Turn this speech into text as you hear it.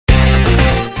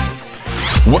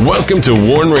Welcome to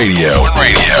Warn Radio.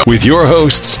 With your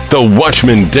hosts, the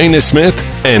Watchman Dana Smith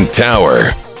and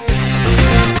Tower.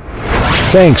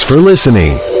 Thanks for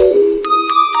listening.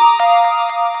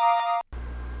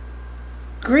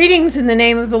 Greetings in the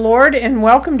name of the Lord and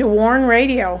welcome to Warn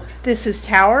Radio. This is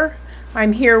Tower.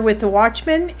 I'm here with the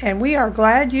Watchman and we are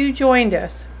glad you joined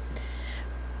us.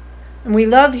 And we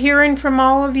love hearing from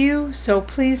all of you, so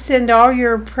please send all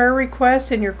your prayer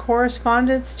requests and your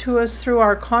correspondence to us through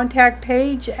our contact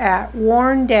page at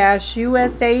warn-usa.com.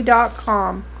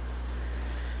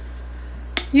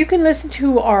 You can listen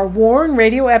to our Warn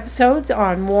Radio episodes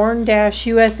on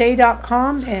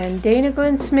warn-usa.com and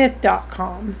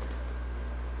danaglennsmith.com.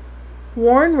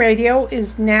 Warn Radio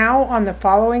is now on the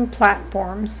following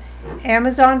platforms: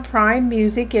 Amazon Prime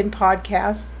Music and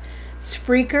Podcast,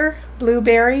 Spreaker,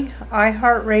 Blueberry,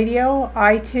 iHeartRadio,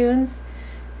 iTunes,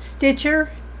 Stitcher,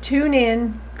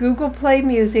 TuneIn, Google Play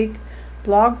Music,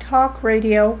 Blog Talk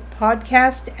Radio,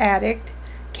 Podcast Addict,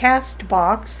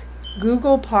 Castbox,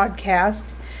 Google Podcast,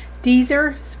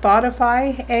 Deezer,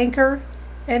 Spotify, Anchor,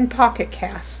 and Pocket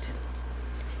Cast.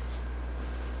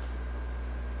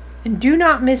 And do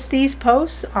not miss these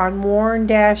posts on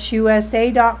warn-usa.com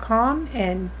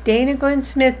and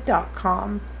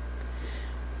danaglennsmith.com.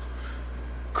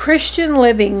 Christian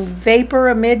living vapor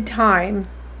amid time.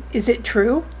 Is it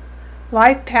true?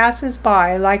 Life passes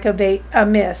by like a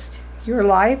mist. Your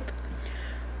life,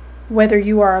 whether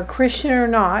you are a Christian or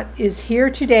not, is here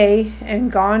today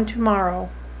and gone tomorrow.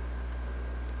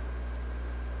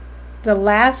 The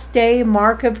last day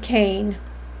mark of Cain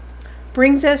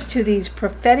brings us to these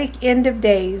prophetic end of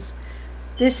days.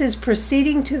 This is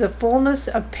proceeding to the fullness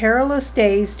of perilous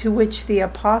days to which the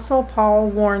Apostle Paul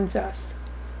warns us.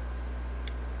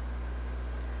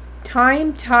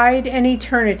 Time, tide, and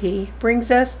eternity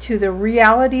brings us to the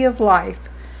reality of life.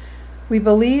 We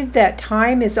believe that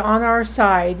time is on our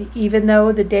side, even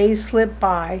though the days slip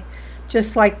by.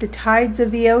 Just like the tides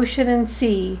of the ocean and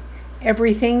sea,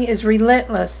 everything is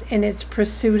relentless in its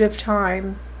pursuit of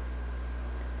time.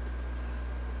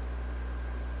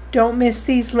 Don't miss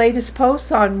these latest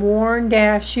posts on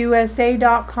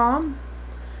warn-usa.com.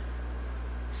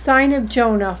 Sign of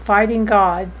Jonah Fighting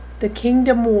God, The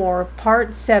Kingdom War,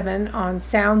 Part 7 on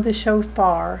Sound the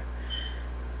Shofar.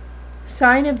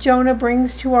 Sign of Jonah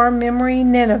brings to our memory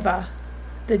Nineveh.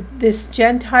 This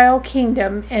Gentile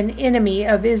kingdom and enemy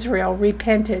of Israel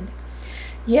repented.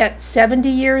 Yet 70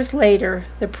 years later,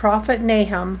 the prophet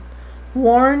Nahum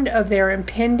warned of their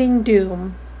impending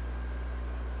doom.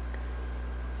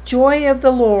 Joy of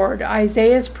the Lord,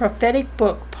 Isaiah's prophetic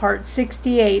book, Part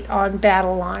 68 on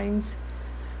battle lines.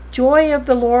 Joy of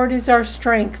the Lord is our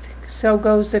strength, so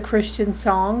goes the Christian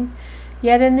song.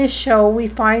 Yet in this show we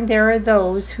find there are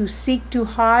those who seek to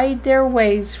hide their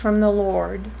ways from the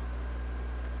Lord.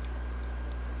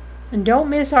 And don't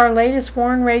miss our latest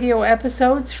Warn Radio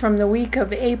episodes from the week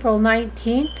of April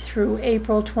 19th through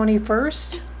April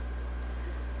 21st.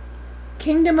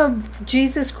 Kingdom of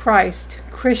Jesus Christ,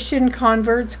 Christian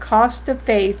converts, cost of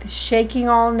faith, shaking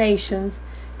all nations,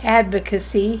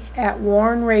 advocacy at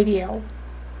Warn Radio.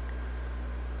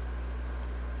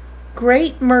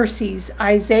 Great Mercies,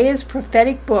 Isaiah's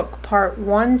prophetic book, Part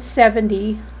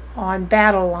 170 on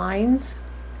battle lines.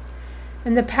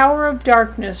 And the Power of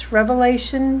Darkness,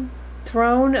 Revelation,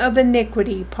 Throne of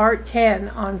Iniquity, Part 10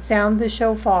 on Sound the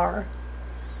Shofar.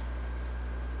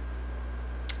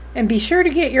 And be sure to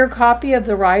get your copy of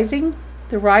The Rising.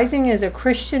 The Rising is a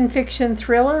Christian fiction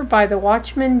thriller by the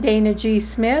Watchman Dana G.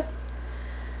 Smith.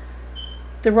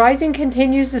 The Rising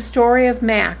continues the story of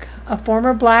Mac, a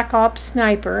former Black Ops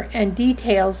sniper, and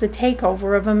details the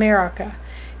takeover of America.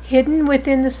 Hidden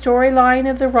within the storyline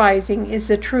of The Rising is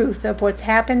the truth of what's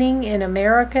happening in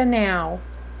America now.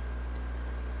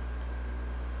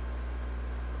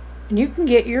 And you can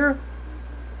get your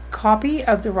copy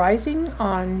of The Rising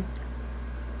on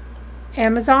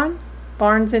Amazon,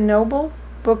 Barnes & Noble,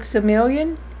 Books A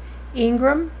Million,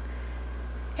 Ingram,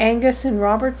 Angus and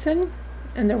Robertson,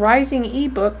 and the Rising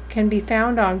ebook can be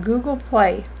found on Google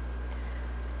Play.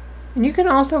 And you can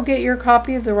also get your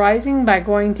copy of The Rising by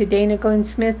going to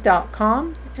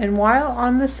danaglennsmith.com, and while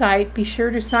on the site, be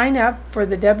sure to sign up for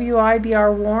the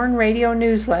WIBR Warn Radio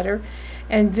newsletter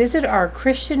and visit our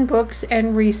Christian books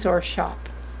and resource shop.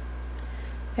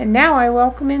 And now I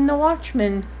welcome in the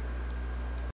Watchman.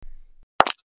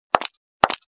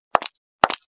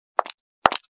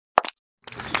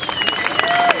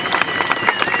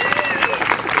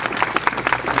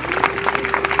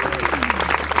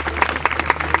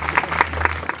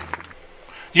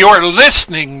 You are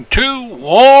listening to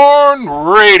Warn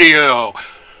Radio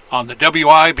on the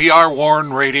WIBR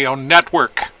Warn Radio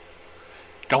Network.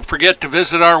 Don't forget to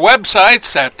visit our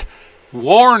websites at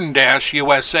warn-usa.com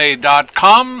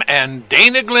and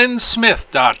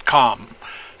danaglennsmith.com.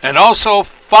 And also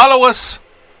follow us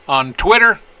on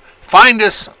Twitter, find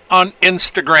us on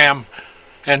Instagram,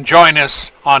 and join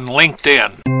us on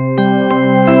LinkedIn.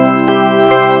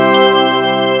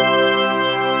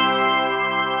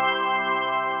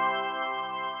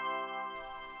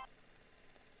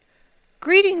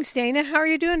 Greetings, Dana. How are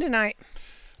you doing tonight?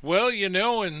 Well,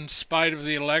 in spite of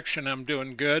the election, I'm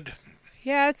doing good.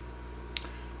 Yeah,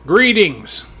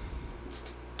 Greetings.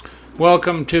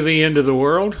 Welcome to the end of the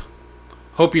world.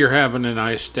 Hope you're having a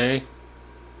nice day.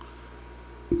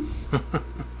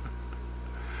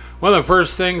 One of the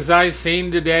first things I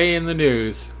seen today in the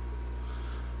news.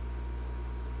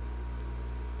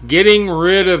 Getting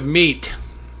rid of meat.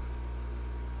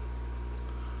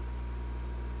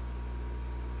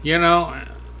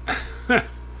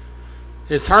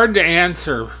 It's hard to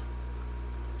answer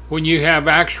when you have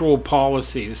actual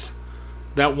policies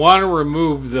that want to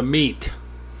remove the meat.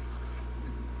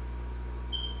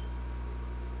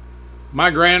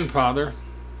 My grandfather,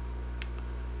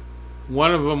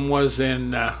 one of them was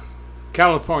in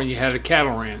California, had a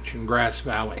cattle ranch in Grass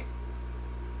Valley.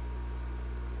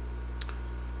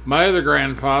 My other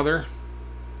grandfather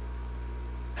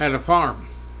had a farm.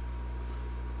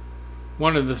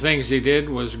 One of the things he did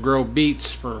was grow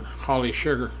beets for Holly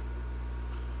Sugar.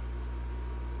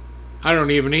 I don't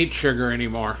even eat sugar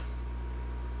anymore.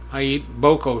 I eat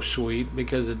Boco Sweet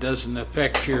because it doesn't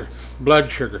affect your blood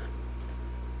sugar.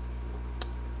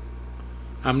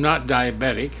 I'm not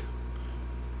diabetic.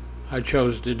 I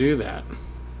chose to do that.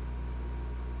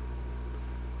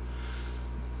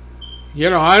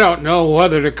 I don't know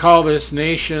whether to call this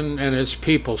nation and its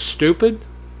people stupid,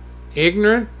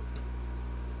 ignorant.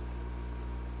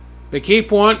 They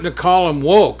keep wanting to call them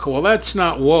woke. Well, that's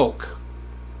not woke.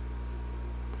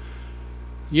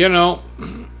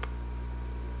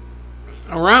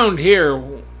 Around here,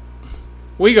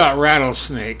 we got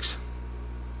rattlesnakes.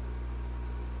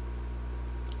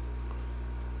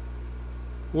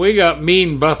 We got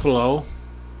mean buffalo.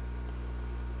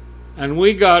 And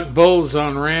we got bulls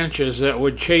on ranches that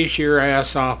would chase your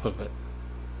ass off of it.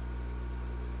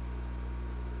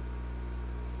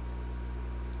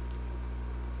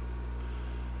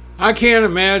 I can't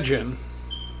imagine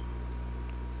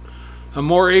a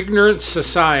more ignorant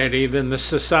society than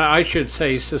societies,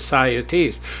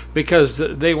 because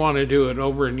they want to do it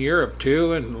over in Europe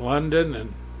too, and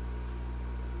London,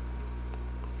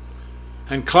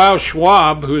 and Klaus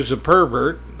Schwab, who's a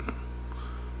pervert.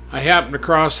 I happened to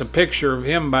cross a picture of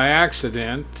him by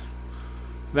accident.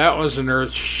 That was an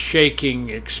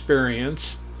earth-shaking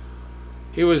experience.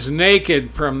 He was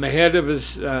naked from the head of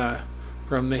his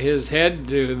head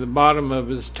to the bottom of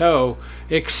his toe,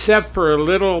 except for a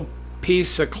little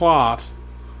piece of cloth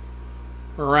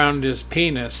around his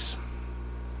penis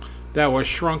that was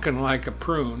shrunken like a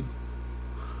prune.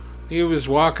 He was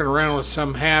walking around with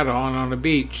some hat on a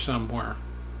beach somewhere.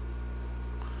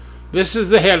 This is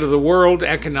the head of the World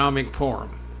Economic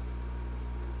Forum.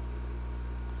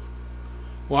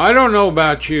 Well, I don't know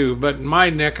about you, but in my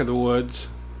neck of the woods,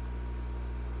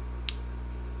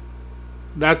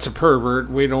 that's a pervert.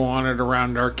 We don't want it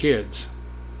around our kids.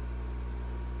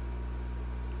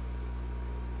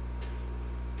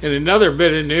 In another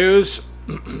bit of news,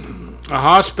 a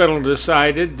hospital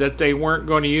decided that they weren't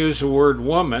going to use the word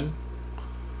woman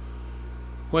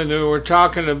when they were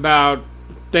talking about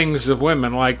things of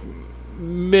women, like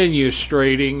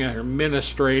ministrating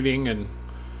and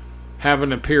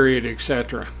having a period,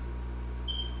 etc.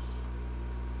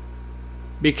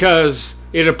 Because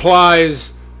it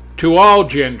applies to all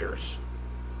genders.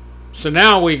 So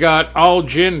now we got all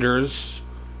genders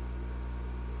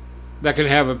that can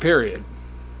have a period.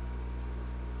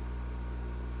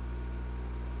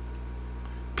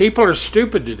 People are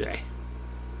stupid today.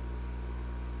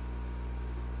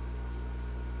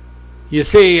 You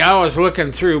see, I was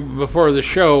looking through before the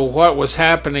show what was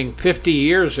happening 50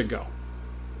 years ago.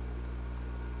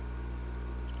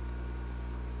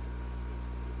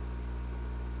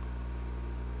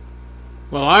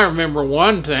 Well, I remember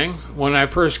one thing when I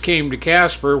first came to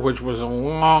Casper, which was a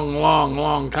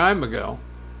long time ago.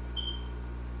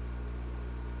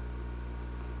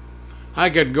 I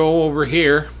could go over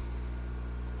here,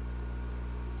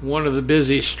 one of the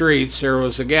busy streets, there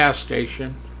was a gas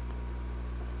station.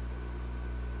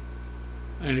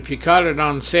 And if you caught it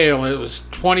on sale, it was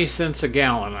 20 cents a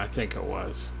gallon, I think it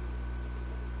was.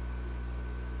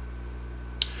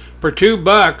 For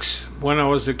 $2, when I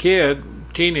was a kid,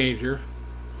 teenager,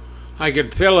 I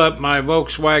could fill up my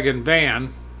Volkswagen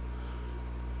van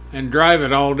and drive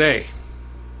it all day.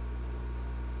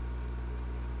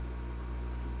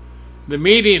 The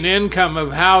median income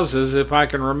of houses, if I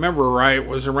can remember right,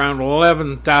 was around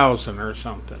 11,000 or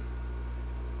something.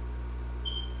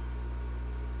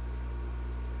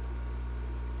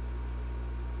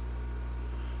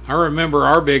 I remember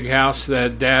our big house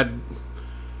that Dad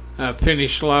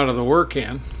finished a lot of the work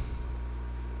in.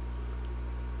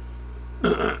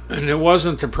 And it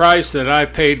wasn't the price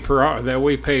that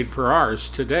we paid for ours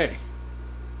today.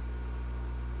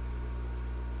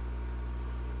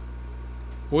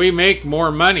 We make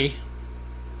more money,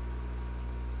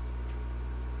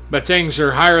 but things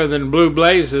are higher than blue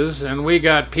blazes, and we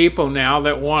got people now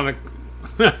that want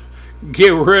to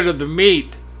get rid of the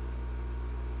meat.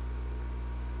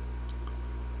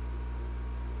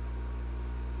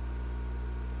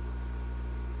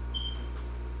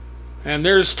 And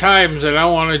there's times that I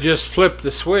want to just flip the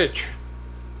switch.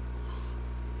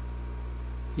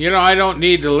 You know, I don't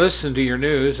need to listen to your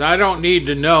news. I don't need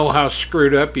to know how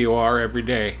screwed up you are every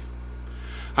day.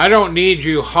 I don't need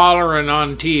you hollering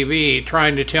on TV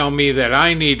trying to tell me that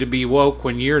I need to be woke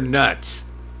when you're nuts.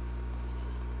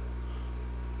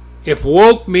 If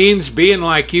woke means being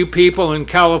like you people in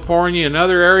California and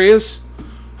other areas,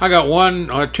 I got one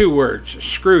or two words: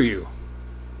 screw you.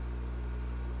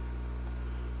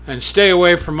 And stay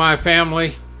away from my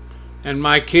family and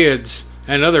my kids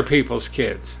and other people's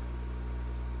kids.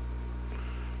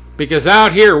 Because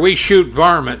out here we shoot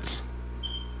varmints.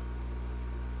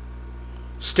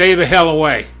 Stay the hell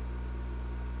away.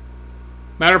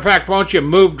 Matter of fact, won't you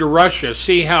move to Russia?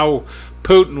 See how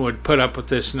Putin would put up with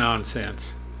this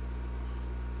nonsense.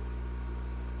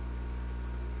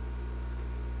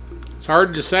 It's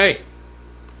hard to say.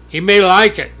 He may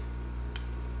like it.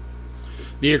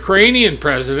 The Ukrainian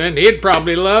president, he'd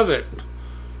probably love it,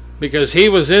 because he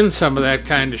was in some of that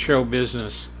kind of show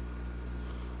business.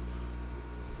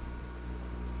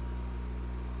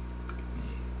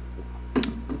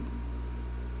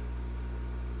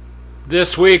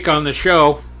 This week on the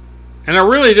show, and I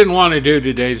really didn't want to do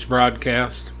today's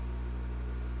broadcast.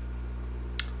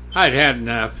 I'd had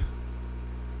enough.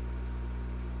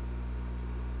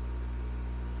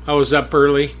 I was up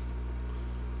early.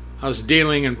 I was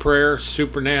dealing in prayer,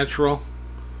 supernatural.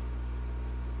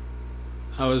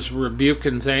 I was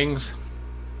rebuking things.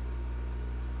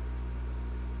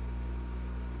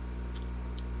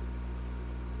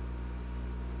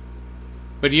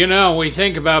 But you know, we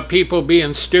think about people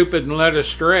being stupid and led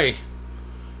astray.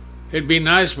 It'd be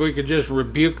nice if we could just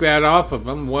rebuke that off of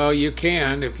them. Well, you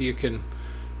can if you can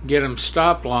get them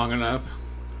stopped long enough.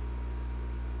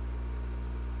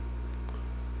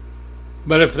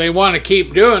 But if they want to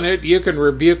keep doing it, you can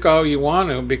rebuke all you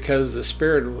want to, because the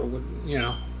Spirit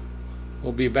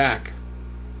will be back.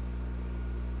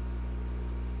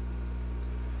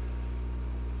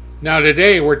 Now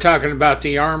today we're talking about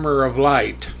the armor of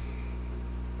light.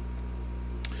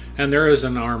 And there is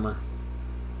an armor.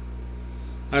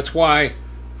 That's why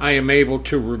I am able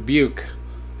to rebuke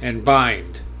and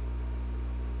bind.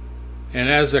 And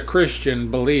as a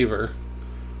Christian believer,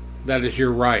 that is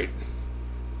your right.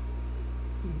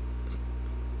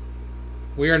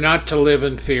 We are not to live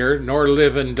in fear, nor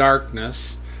live in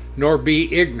darkness, nor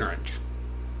be ignorant.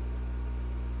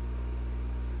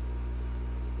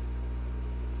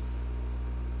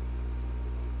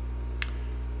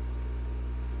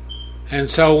 And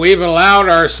so we've allowed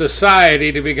our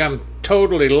society to become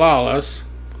totally lawless,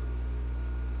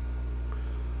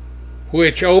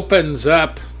 which opens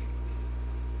up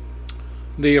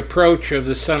the approach of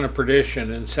the son of perdition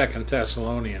in 2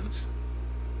 Thessalonians.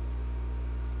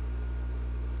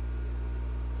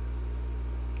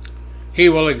 He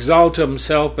will exalt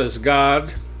himself as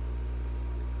God.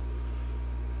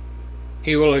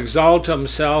 He will exalt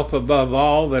himself above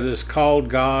all that is called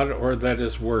God or that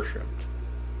is worshipped.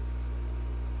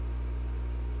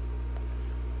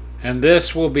 And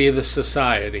this will be the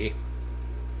society,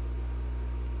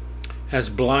 as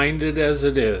blinded as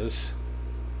it is,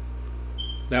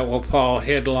 that will fall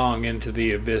headlong into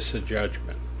the abyss of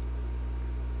judgment.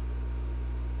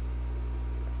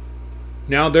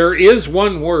 Now there is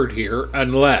one word here,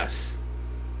 unless.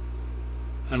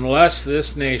 Unless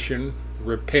this nation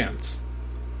repents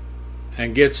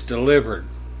and gets delivered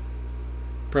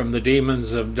from the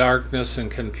demons of darkness and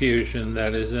confusion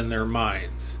that is in their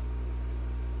minds.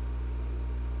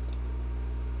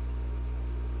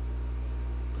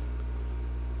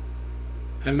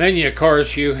 And then, of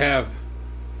course, you have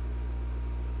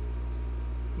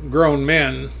grown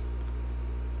men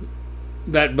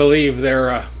that believe they're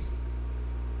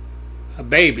a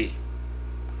baby.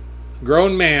 A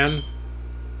grown man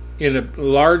in a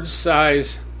large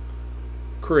size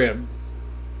crib,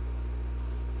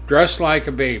 dressed like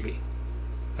a baby.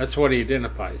 That's what he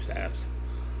identifies as.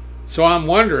 So I'm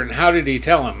wondering, how did he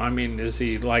tell him? I mean, is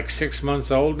he like 6 months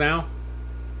old now?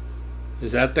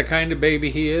 Is that the kind of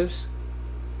baby he is?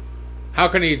 How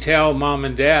can he tell mom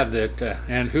and dad that,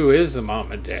 and who is the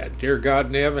mom and dad? Dear God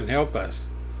in heaven, help us.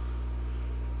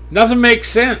 Nothing makes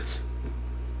sense.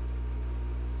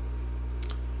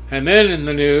 And then in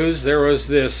the news, there was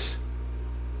this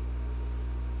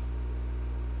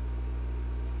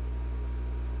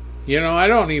I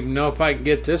don't even know if I can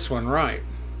get this one right.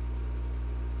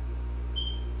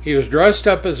 He was dressed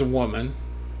up as a woman,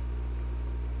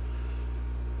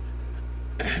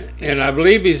 and I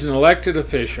believe he's an elected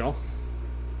official,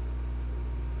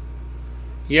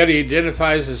 yet he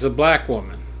identifies as a black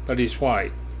woman, but he's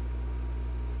white.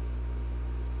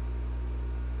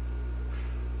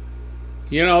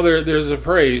 There's a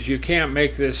phrase, you can't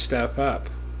make this stuff up.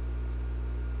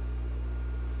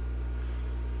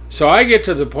 So I get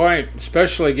to the point,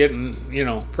 especially getting,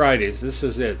 Fridays. This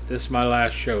is it. This is my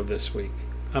last show this week.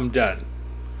 I'm done.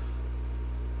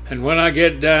 And when I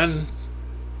get done,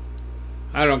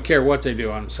 I don't care what they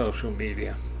do on social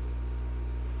media.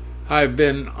 I've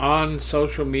been on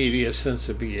social media since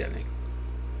the beginning.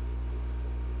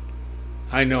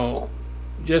 I know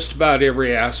just about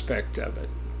every aspect of it.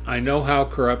 I know how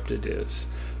corrupt it is.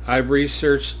 I've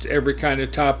researched every kind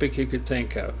of topic you could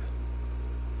think of.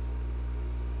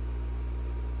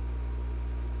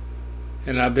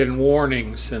 And I've been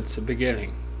warning since the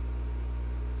beginning.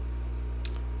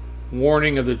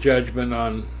 Warning of the judgment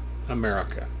on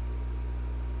America.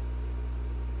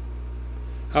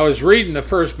 I was reading the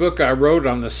first book I wrote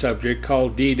on the subject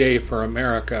called D-Day for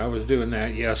America. I was doing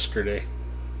that yesterday.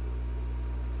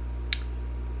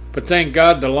 But thank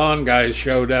God the lawn guys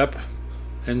showed up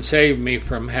and saved me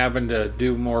from having to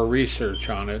do more research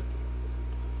on it.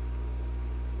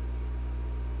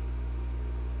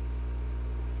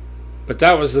 But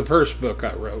that was the first book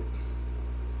I wrote.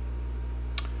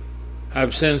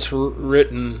 I've since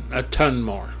written a ton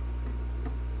more.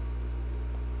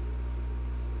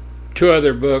 2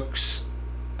 other books,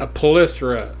 a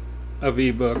plethora of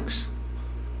ebooks,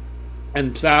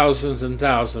 and thousands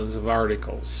of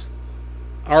articles.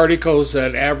 Articles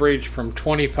that average from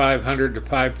 2,500 to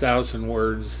 5,000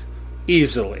 words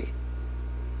easily.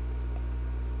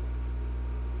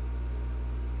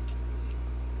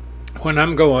 When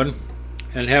I'm going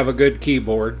and have a good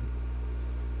keyboard,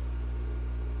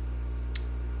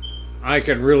 I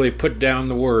can really put down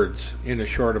the words in a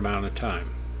short amount of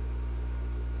time.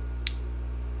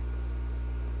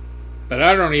 But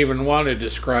I don't even want to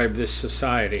describe this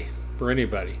society for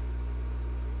anybody.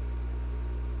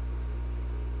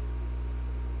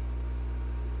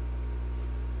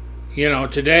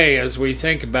 Today, as we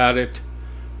think about it,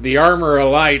 the armor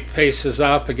of light faces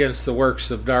off against the works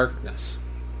of darkness.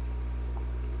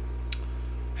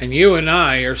 And you and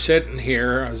I are sitting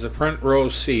here as a front row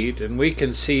seat, and we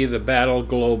can see the battle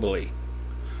globally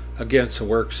against the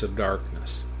works of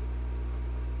darkness.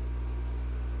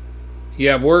 You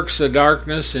have works of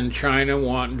darkness in China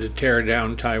wanting to tear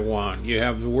down Taiwan. You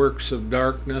have the works of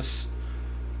darkness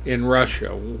in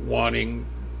Russia wanting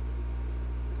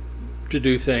to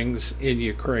do things in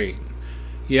Ukraine.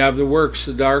 You have the works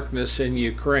of darkness in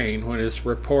Ukraine when it's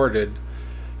reported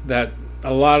that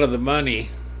a lot of the money,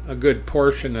 a good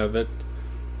portion of it,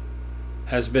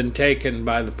 has been taken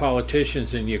by the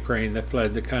politicians in Ukraine that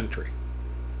fled the country.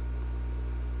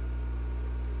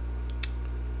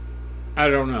 I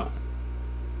don't know.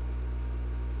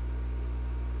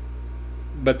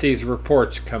 But these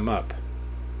reports come up.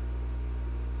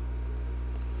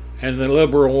 And the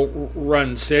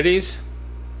liberal-run cities,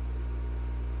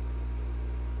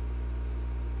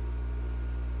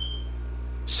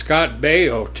 Scott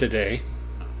Baio today,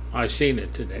 I seen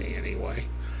it today anyway,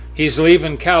 he's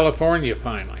leaving California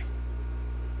finally.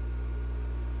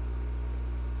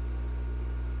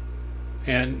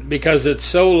 And because it's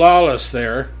so lawless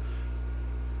there,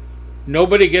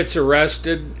 nobody gets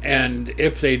arrested, and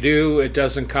if they do, it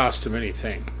doesn't cost them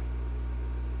anything.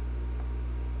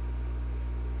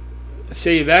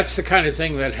 See, that's the kind of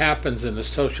thing that happens in a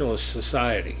socialist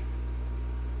society.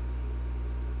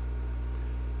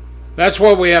 That's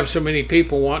why we have so many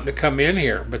people wanting to come in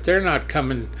here, but they're not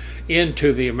coming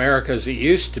into the America as it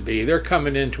used to be. They're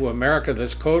coming into America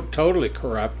that's totally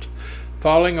corrupt,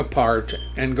 falling apart,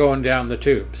 and going down the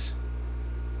tubes.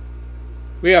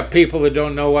 We have people that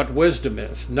don't know what wisdom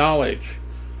is, knowledge.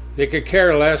 They could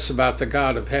care less about the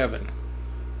God of heaven.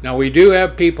 Now, we do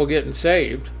have people getting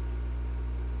saved,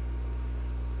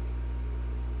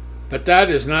 but that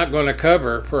is not going to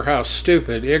cover for how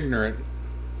stupid, ignorant,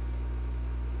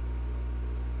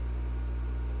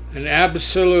 and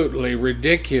absolutely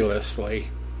ridiculously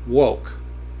woke.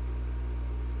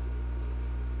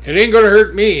 It ain't going to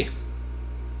hurt me.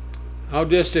 I'll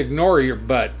just ignore your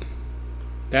butt.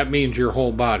 That means your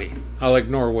whole body. I'll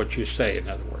ignore what you say, in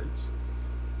other words.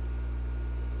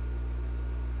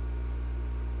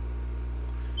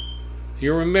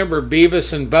 You remember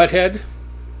Beavis and Butthead?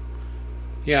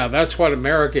 Yeah, that's what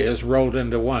America is rolled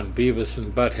into one, Beavis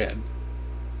and Butthead.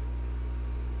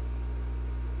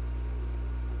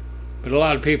 But a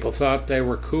lot of people thought they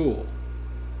were cool.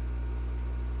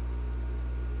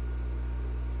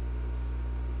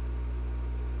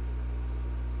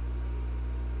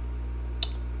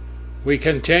 We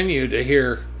continue to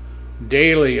hear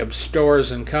daily of stores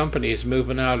and companies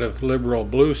moving out of liberal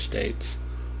blue states,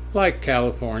 like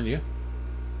California.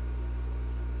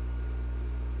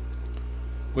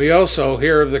 We also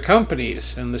hear of the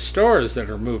companies and the stores that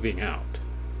are moving out,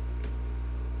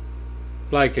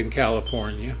 like in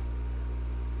California.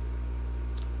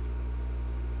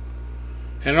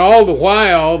 And all the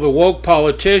while, the woke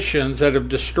politicians that have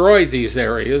destroyed these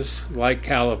areas, like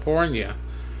California,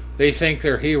 they think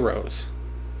they're heroes.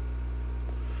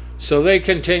 So they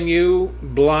continue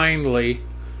blindly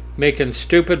making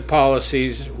stupid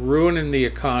policies, ruining the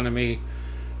economy,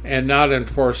 and not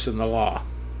enforcing the law.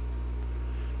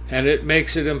 And it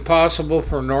makes it impossible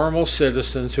for normal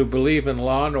citizens who believe in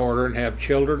law and order and have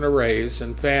children to raise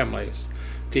and families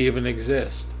to even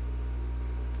exist.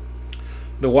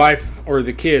 The wife or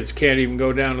the kids can't even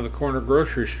go down to the corner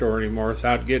grocery store anymore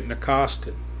without getting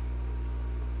accosted.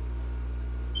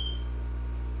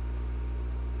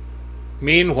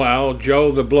 Meanwhile,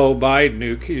 Joe the Blow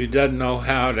Biden, who doesn't know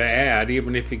how to add,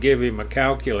 even if you give him a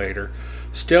calculator,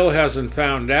 still hasn't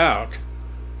found out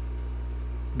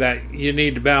that you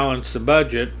need to balance the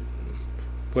budget,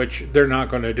 which they're not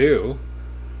going to do,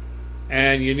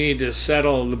 and you need to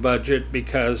settle the budget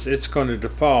because it's going to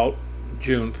default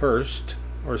June 1st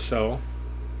or so.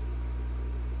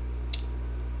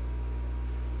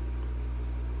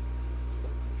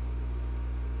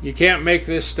 You can't make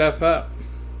this stuff up.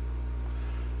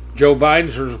 Joe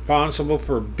Biden's responsible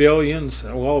for billions,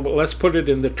 well, let's put it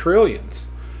in the trillions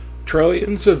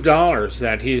of dollars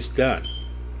that he's done,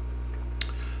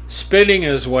 spinning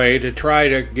his way to try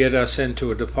to get us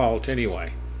into a default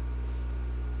anyway.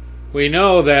 We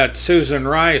know that Susan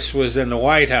Rice was in the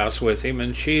White House with him,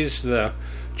 and she's the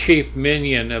chief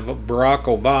minion of Barack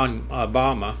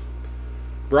Obama.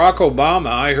 Barack Obama,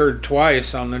 I heard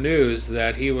twice on the news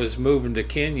that he was moving to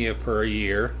Kenya for a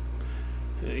year.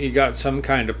 He got some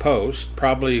kind of post,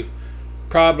 probably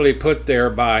put there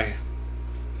by,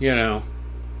 Biden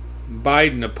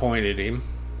appointed him.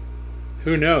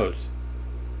 Who knows?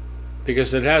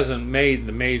 Because it hasn't made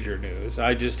the major news.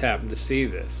 I just happened to see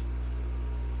this.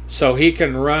 So he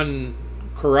can run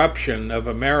corruption of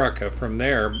America from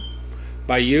there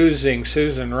by using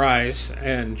Susan Rice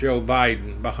and Joe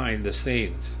Biden behind the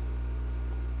scenes.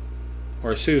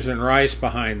 Or Susan Rice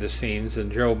behind the scenes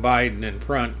and Joe Biden in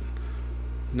front,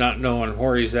 not knowing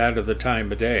where he's at the time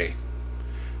of day.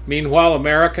 Meanwhile,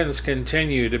 Americans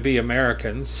continue to be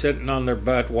Americans, sitting on their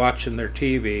butt watching their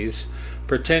TVs,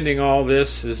 pretending all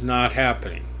this is not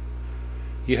happening.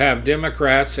 You have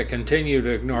Democrats that continue to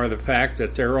ignore the fact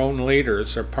that their own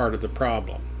leaders are part of the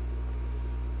problem.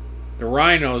 The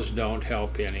rhinos don't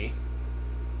help any.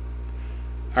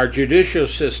 Our judicial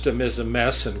system is a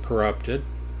mess and corrupted.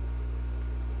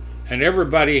 And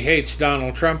everybody hates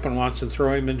Donald Trump and wants to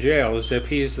throw him in jail as if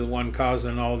he's the one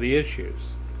causing all the issues.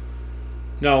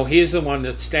 No, he's the one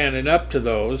that's standing up to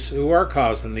those who are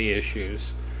causing the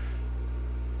issues.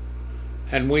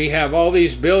 And we have all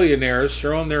these billionaires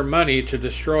throwing their money to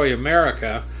destroy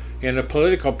America in a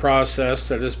political process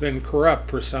that has been corrupt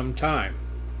for some time.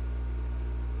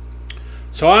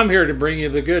 So I'm here to bring you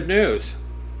the good news.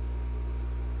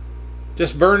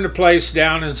 Just burn the place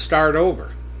down and start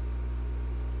over.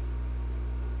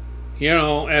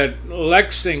 At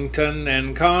Lexington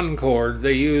and Concord,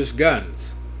 they use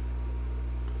guns.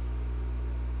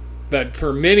 But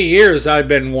for many years, I've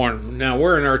been warned. Now,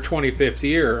 we're in our 25th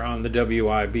year on the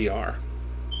WIBR.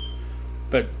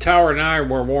 But Tower and I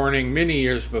were warning many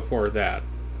years before that.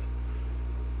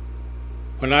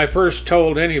 When I first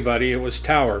told anybody, it was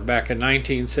Tower back in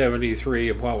 1973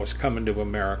 of what was coming to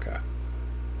America.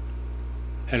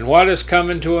 And what is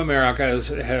coming to America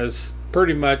has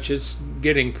pretty much, it's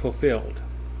getting fulfilled.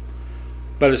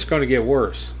 But it's going to get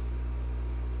worse.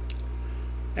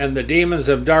 And the demons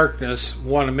of darkness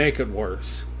want to make it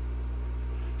worse.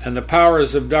 And the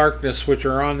powers of darkness which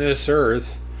are on this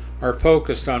earth are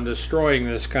focused on destroying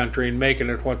this country and making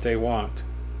it what they want.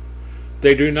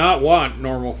 They do not want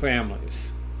normal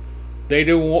families. They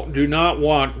do not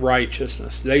want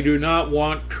righteousness. They do not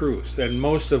want truth. And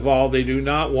most of all, they do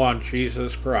not want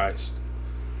Jesus Christ.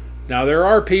 Now, there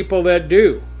are people that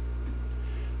do.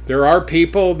 There are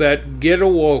people that get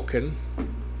awoken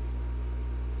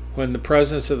when the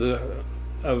presence of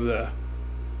the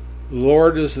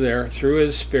Lord is there through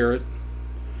His Spirit,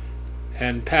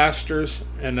 and pastors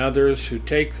and others who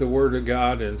take the Word of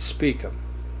God and speak them.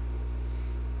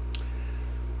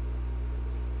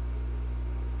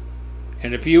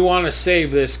 And if you want to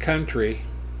save this country,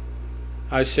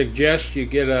 I suggest you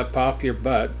get up off your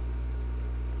butt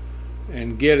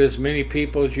and get as many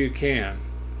people as you can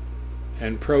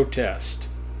and protest.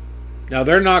 Now,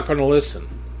 they're not going to listen.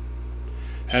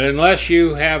 And unless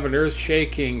you have an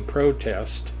earth-shaking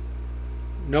protest,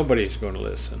 nobody's going to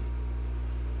listen.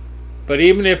 But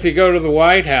even if you go to the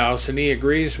White House and he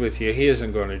agrees with you, he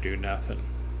isn't going to do nothing.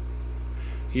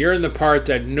 You're in the part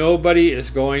that nobody is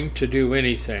going to do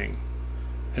anything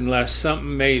unless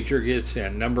something major gets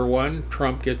in. Number one,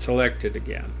 Trump gets elected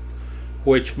again,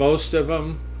 which most of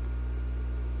them,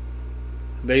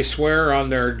 they swear on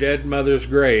their dead mother's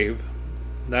grave,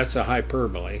 that's a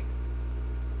hyperbole,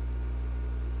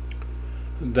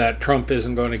 that Trump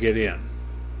isn't going to get in.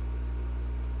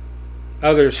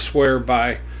 Others swear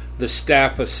by the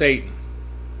staff of Satan.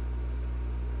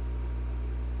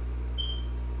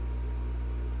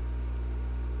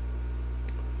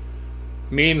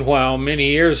 Meanwhile,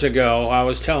 many years ago, I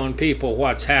was telling people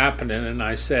what's happening, and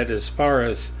I said, as far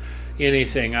as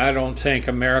anything, I don't think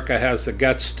America has the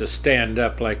guts to stand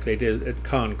up like they did at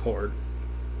Concord.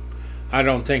 I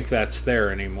don't think that's there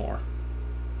anymore.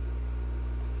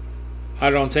 I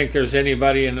don't think there's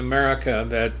anybody in America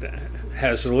that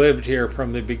has lived here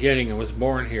from the beginning and was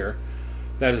born here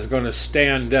that is going to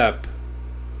stand up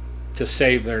to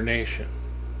save their nation.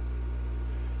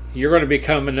 You're going to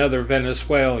become another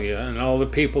Venezuela, and all the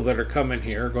people that are coming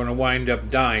here are going to wind up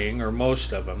dying, or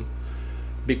most of them,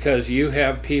 because you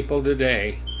have people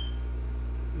today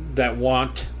that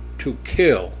want to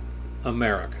kill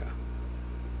America.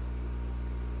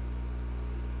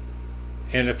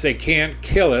 And if they can't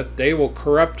kill it, they will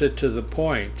corrupt it to the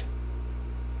point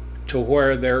to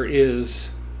where there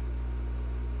is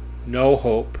no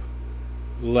hope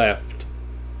left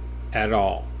at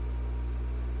all.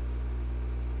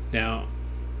 Now,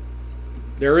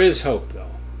 there is hope,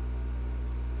 though.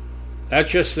 That's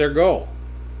just their goal.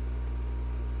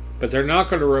 But they're not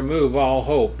going to remove all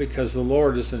hope because the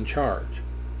Lord is in charge.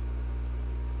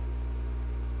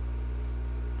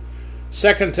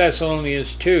 2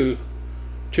 Thessalonians 2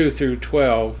 through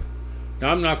 12.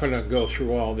 Now, I'm not going to go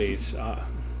through all these,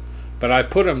 but I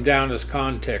put them down as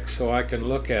context so I can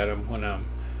look at them when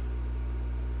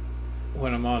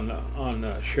I'm on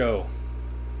the show.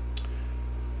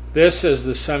 This is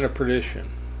the son of perdition.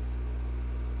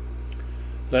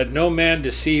 Let no man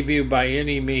deceive you by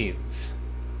any means,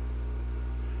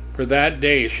 for that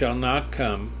day shall not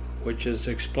come, which is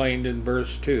explained in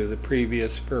verse 2, the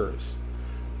previous verse.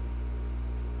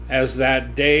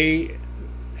 The day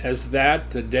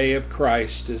of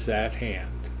Christ is at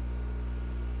hand.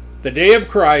 The day of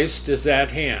Christ is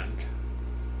at hand,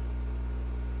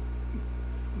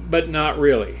 but not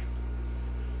really.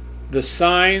 The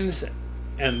signs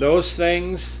and those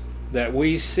things that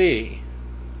we see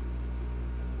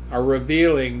are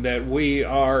revealing that we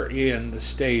are in the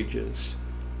stages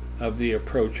of the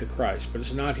approach of Christ, but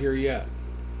it's not here yet.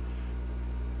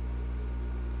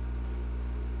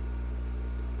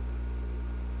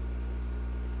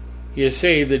 You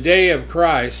see, the day of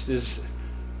Christ is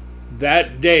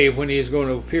that day when He is going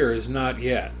to appear is not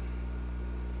yet.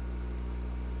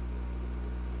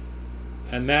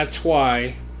 And that's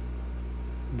why,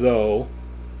 though,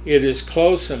 it is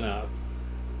close enough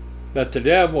that the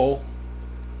devil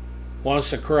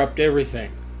wants to corrupt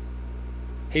everything.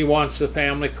 He wants the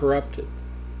family corrupted.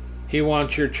 He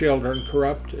wants your children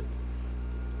corrupted.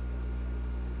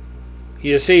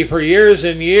 You see, for years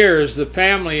and years, the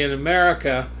family in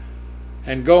America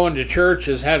and going to church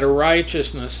has had a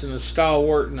righteousness and a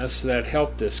stalwartness that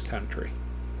helped this country.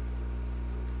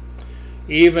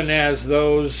 Even as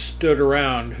those stood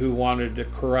around who wanted to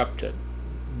corrupt it.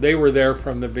 They were there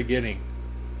from the beginning.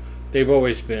 They've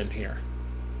always been here.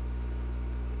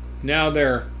 Now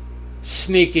they're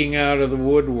sneaking out of the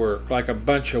woodwork like a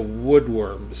bunch of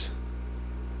woodworms.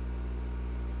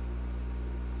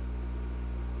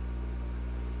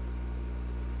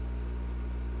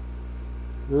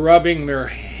 Rubbing their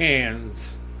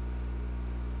hands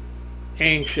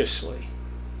anxiously,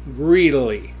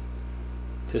 greedily,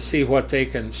 to see what they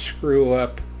can screw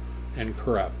up and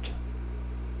corrupt.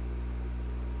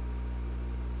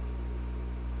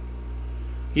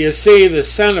 You see, the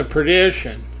son of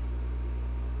perdition,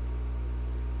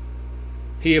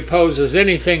 he opposes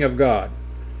anything of God.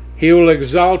 He will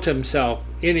exalt himself,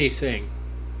 anything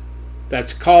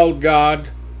that's called God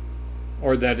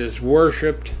or that is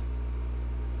worshipped.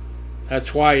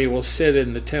 That's why he will sit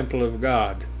in the temple of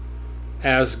God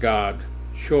as God,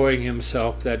 showing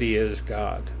himself that he is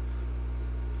God.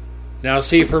 Now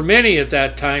see, for many at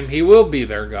that time, he will be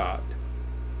their God.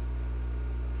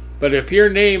 But if your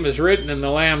name is written in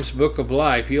the Lamb's book of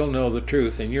life, you'll know the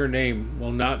truth, and your name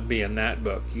will not be in that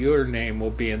book. Your name will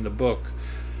be in the book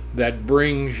that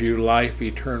brings you life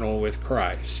eternal with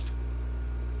Christ.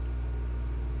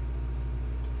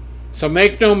 So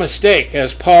make no mistake,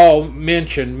 as Paul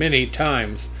mentioned many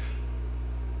times,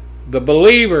 the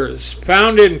believers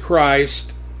found in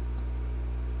Christ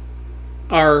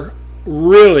are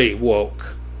really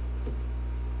woke.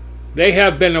 They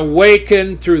have been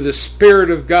awakened through the Spirit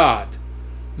of God,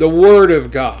 the Word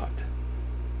of God.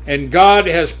 And God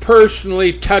has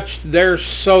personally touched their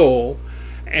soul,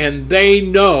 and they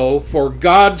know, for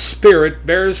God's Spirit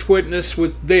bears witness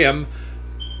with them,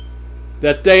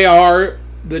 that they are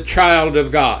the child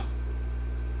of God.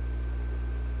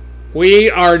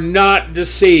 We are not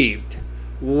deceived.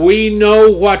 We know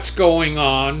what's going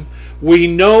on. We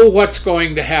know what's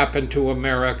going to happen to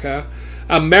America.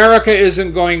 America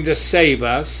isn't going to save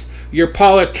us. Your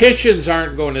politicians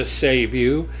aren't going to save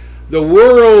you. The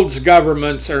world's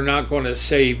governments are not going to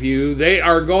save you. They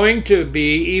are going to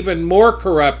be even more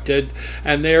corrupted,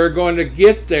 and they are going to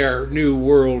get their new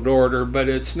world order, but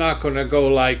it's not going to go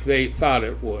like they thought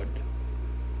it would.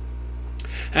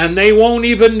 And they won't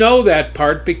even know that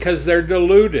part because they're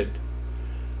deluded.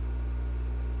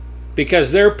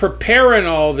 Because they're preparing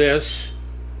all this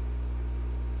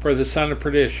for the son of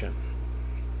perdition.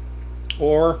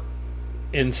 Or,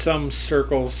 in some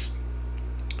circles,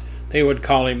 they would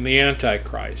call him the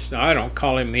Antichrist. Now, I don't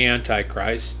call him the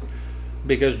Antichrist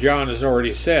because John has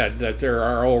already said that there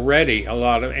are already a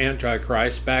lot of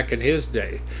Antichrists back in his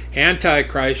day.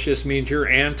 Antichrist just means you're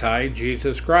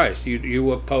anti-Jesus Christ.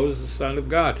 You oppose the Son of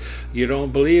God. You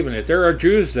don't believe in it. There are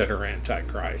Jews that are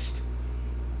Antichrist.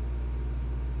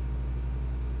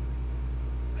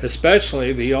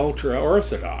 Especially the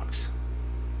ultra-Orthodox.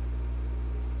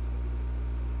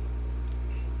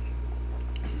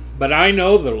 But I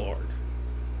know the Lord.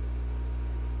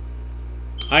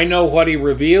 I know what he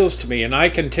reveals to me, and I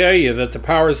can tell you that the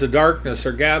powers of darkness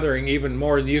are gathering even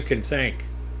more than you can think.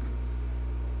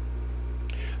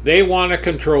 They want to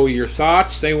control your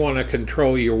thoughts, they want to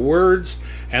control your words,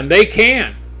 and they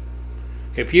can.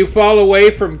 If you fall away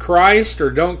from Christ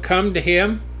or don't come to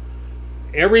him,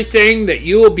 everything that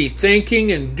you will be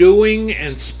thinking and doing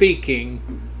and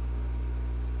speaking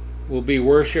will be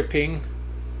worshiping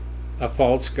a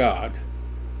false god.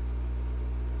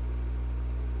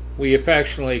 We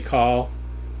affectionately call,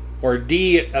 or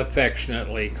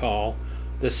de-affectionately call,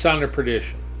 the son of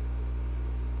perdition.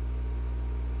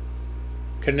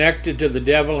 Connected to the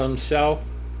devil himself,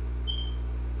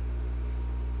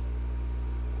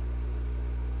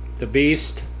 the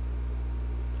beast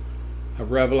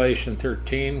of Revelation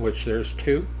 13, which there's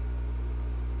two.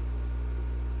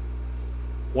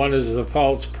 One is the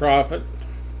false prophet,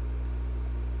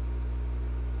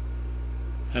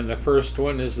 and the first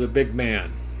one is the big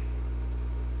man,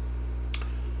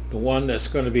 the one that's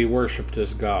going to be worshipped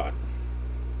as God.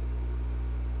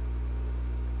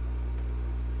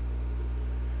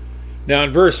 Now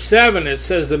in verse 7 it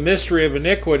says the mystery of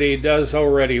iniquity does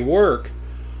already work,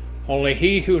 only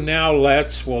he who now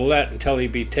lets will let until he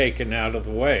be taken out of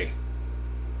the way.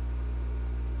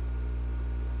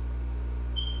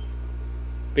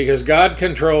 Because God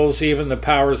controls even the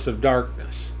powers of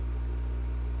darkness.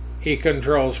 He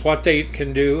controls what they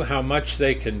can do, how much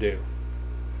they can do.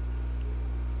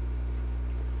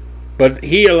 But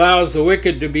he allows the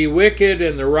wicked to be wicked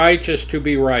and the righteous to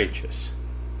be righteous.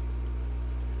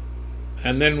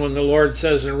 And then when the Lord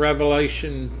says in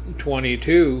Revelation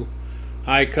 22,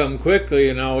 I come quickly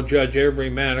and I will judge every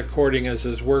man according as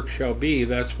his work shall be,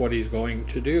 that's what he's going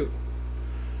to do.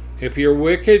 If you're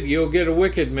wicked, you'll get a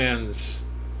wicked man's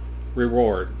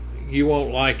reward. You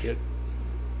won't like it,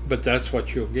 but that's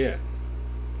what you'll get.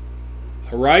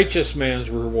 A righteous man's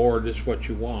reward is what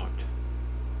you want.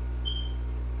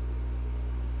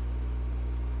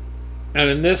 And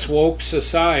in this woke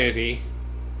society,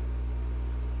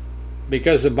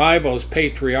 because the Bible is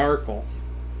patriarchal,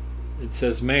 it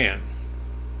says man.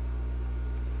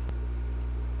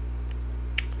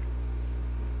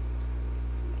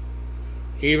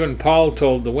 Even Paul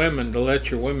told the women to let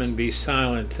your women be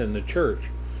silent in the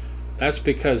church. That's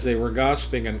because they were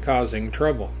gossiping and causing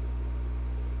trouble.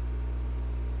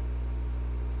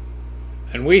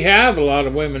 And we have a lot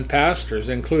of women pastors,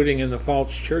 including in the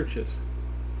false churches.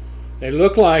 They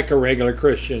look like a regular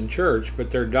Christian church,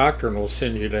 but their doctrine will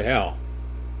send you to hell.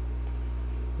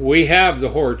 We have the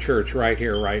whore church right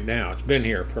here, right now. It's been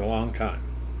here for a long time.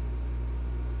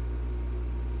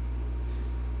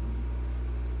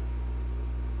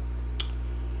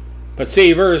 But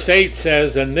see, verse 8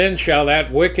 says, and then shall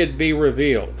that wicked be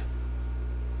revealed.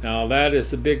 Now that is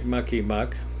the big mucky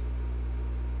muck.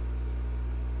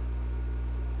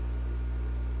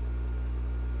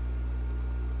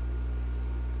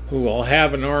 Who will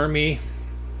have an army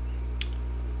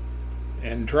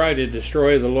and try to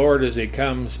destroy the Lord as he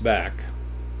comes back.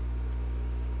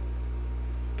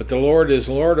 But the Lord is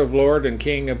Lord of lords and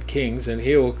King of kings, and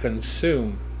he will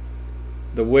consume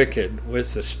the wicked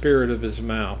with the spirit of his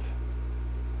mouth,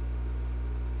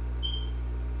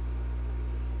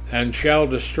 and shall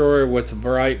destroy with the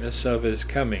brightness of his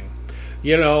coming.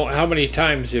 You know, how many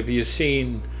times have you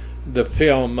seen the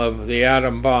film of the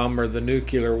atom bomb or the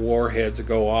nuclear warheads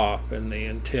go off in the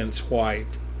intense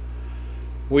white?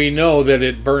 We know that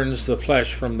it burns the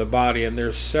flesh from the body, and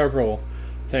there's several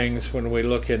things when we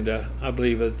look into, I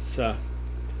believe it's,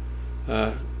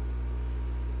 I'm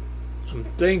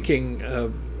thinking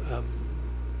of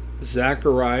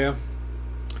Zechariah,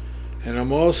 and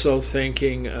I'm also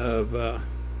thinking of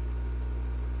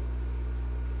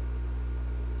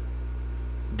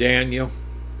Daniel,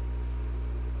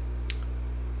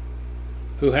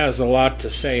 who has a lot to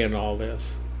say in all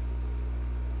this.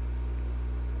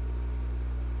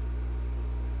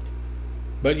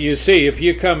 But you see, if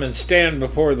you come and stand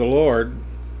before the Lord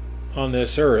on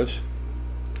this earth,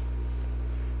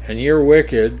 and you're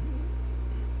wicked,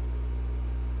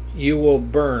 you will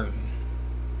burn.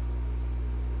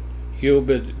 You'll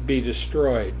be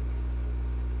destroyed.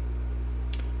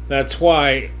 That's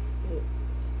why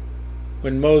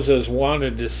when Moses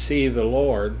wanted to see the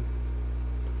Lord,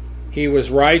 he was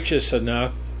righteous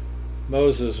enough,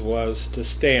 Moses was, to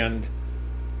stand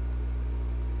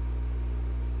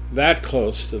that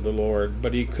close to the Lord,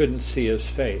 but he couldn't see his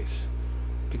face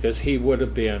because he would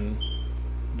have been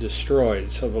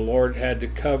destroyed. So the Lord had to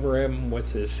cover him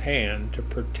with his hand to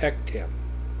protect him.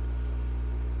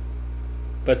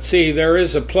 But see, there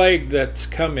is a plague that's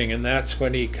coming, and that's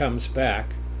when he comes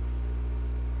back.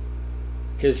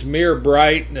 His mere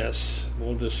brightness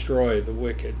will destroy the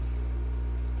wicked,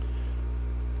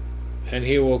 and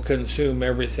he will consume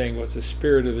everything with the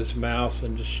spirit of his mouth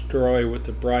and destroy with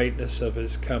the brightness of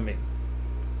his coming.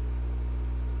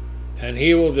 And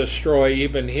he will destroy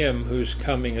even him whose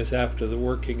coming is after the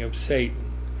working of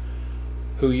Satan,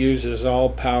 who uses all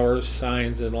powers,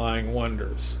 signs, and lying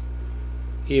wonders.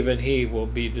 Even he will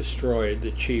be destroyed,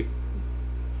 the chief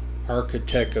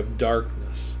architect of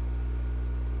darkness.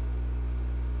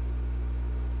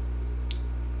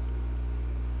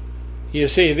 You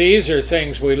see, these are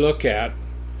things we look at,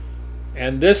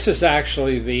 and this is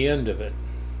actually the end of it.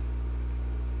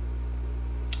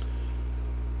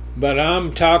 But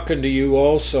I'm talking to you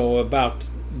also about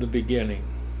the beginning.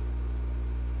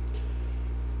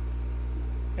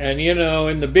 And you know,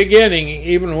 in the beginning,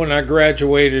 even when I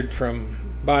graduated from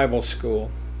Bible school,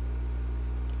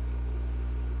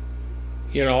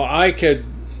 you know, I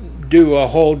could do a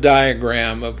whole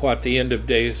diagram of what the end of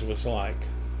days was like.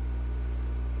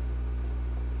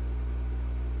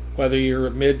 Whether you're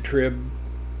a mid-trib,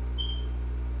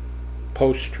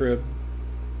 post-trib,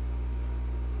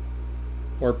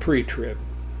 or pre-trib.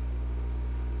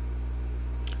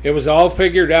 It was all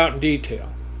figured out in detail.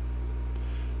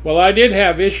 Well, I did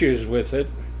have issues with it,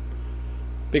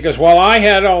 because while I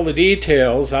had all the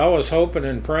details, I was hoping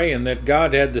and praying that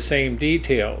God had the same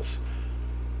details.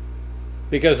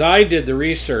 Because I did the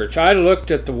research. I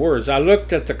looked at the words. I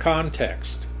looked at the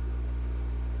context.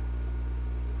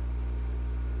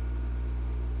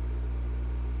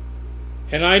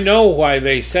 And I know why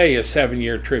they say a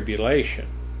 7-year tribulation.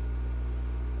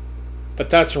 But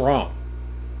that's wrong.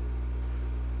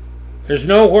 There's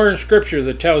nowhere in Scripture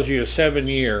that tells you a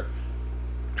 7-year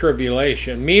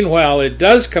tribulation. Meanwhile, it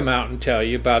does come out and tell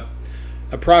you about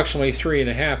approximately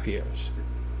 3.5 years.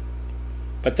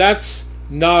 But that's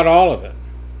not all of it.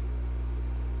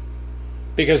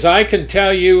 Because I can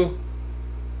tell you,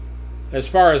 as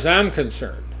far as I'm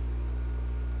concerned,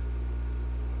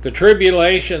 the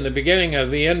tribulation, the beginning of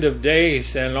the end of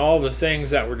days, and all the things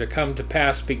that were to come to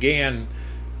pass began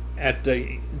at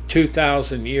the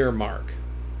 2,000-year mark.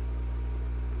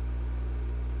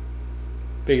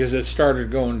 Because it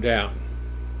started going down.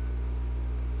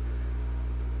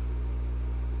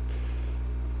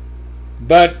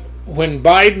 But when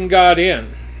Biden got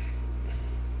in,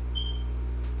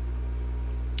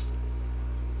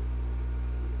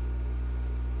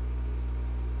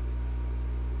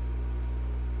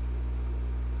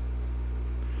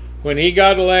 When he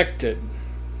got elected,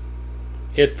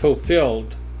 it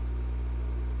fulfilled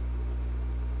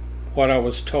what I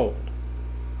was told.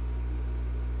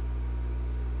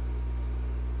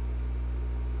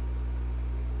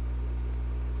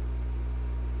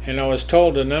 And I was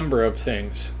told a number of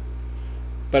things.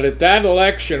 But at that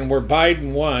election where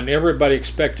Biden won, everybody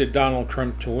expected Donald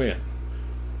Trump to win.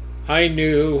 I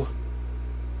knew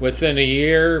within a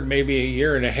year, maybe a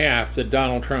year and a half, that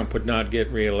Donald Trump would not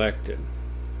get reelected.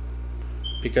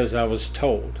 Because I was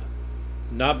told,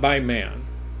 not by man,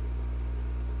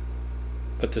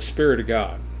 but the Spirit of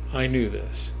God. I knew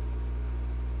this.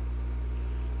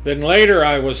 Then later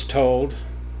I was told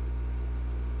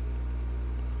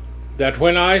that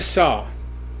when I saw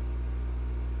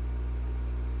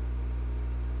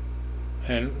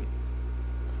and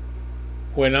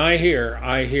when I hear,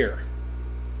 I hear.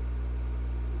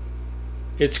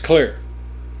 It's clear.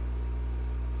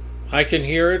 I can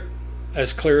hear it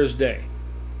as clear as day.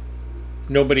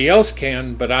 Nobody else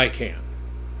can, but I can.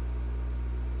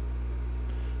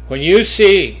 When you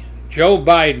see Joe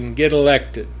Biden get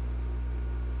elected,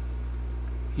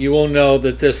 you will know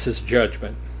that this is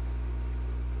judgment.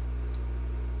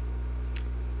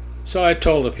 So I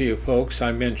told a few folks,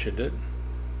 I mentioned it.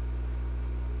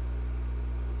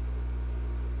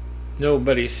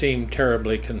 Nobody seemed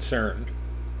terribly concerned.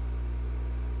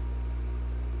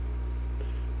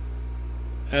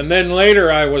 And then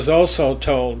later I was also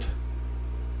told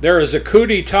there is a coup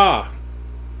d'etat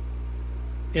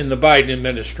in the Biden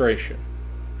administration.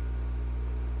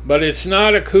 But it's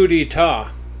not a coup d'etat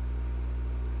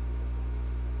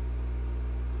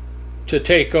to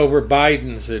take over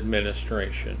Biden's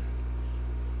administration.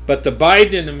 But the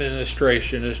Biden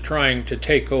administration is trying to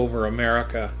take over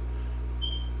America,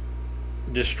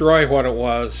 destroy what it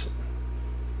was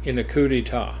in a coup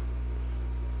d'etat,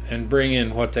 and bring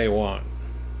in what they want.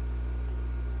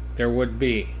 There would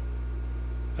be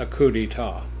a coup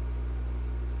d'etat.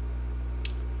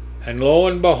 And lo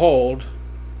and behold,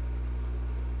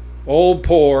 old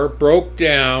poor, broke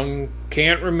down,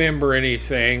 can't remember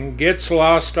anything, gets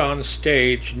lost on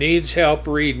stage, needs help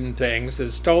reading things,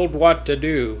 is told what to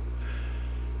do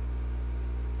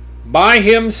by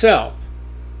himself,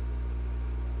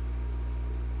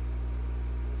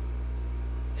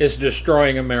 is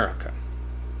destroying America.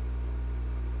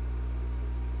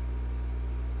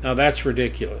 Now that's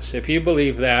ridiculous. If you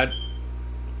believe that,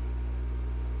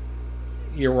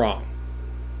 you're wrong.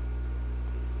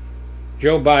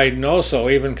 Joe Biden also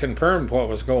even confirmed what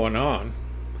was going on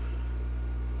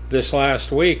this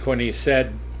last week when he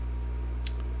said,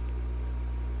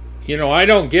 you know, I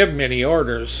don't give many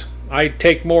orders. I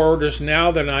take more orders now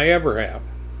than I ever have.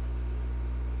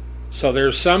 So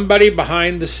there's somebody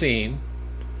behind the scene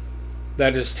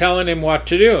that is telling him what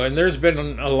to do. And there's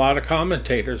been a lot of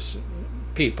commentators,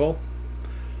 people,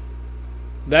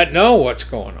 that know what's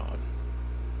going on.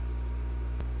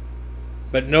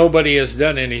 But nobody has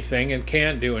done anything and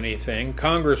can't do anything.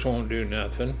 Congress won't do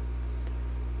nothing.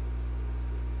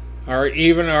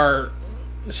 Even our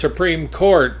Supreme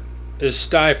Court is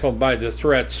stifled by the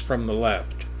threats from the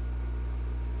left.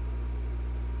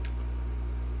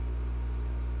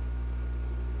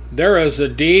 There is a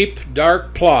deep,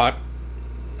 dark plot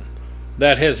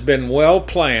that has been well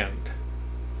planned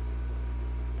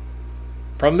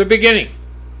from the beginning.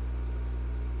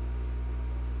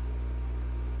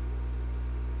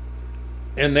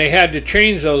 And they had to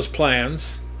change those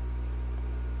plans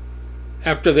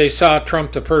after they saw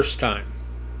Trump the first time,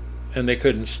 and they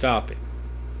couldn't stop him.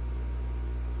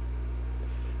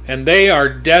 And they are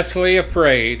deathly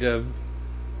afraid of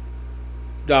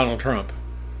Donald Trump.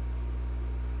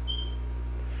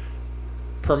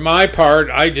 For my part,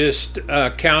 I just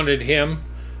counted him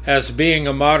as being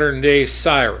a modern-day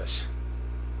Cyrus,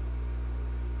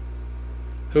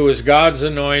 who is God's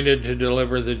anointed to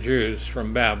deliver the Jews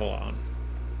from Babylon.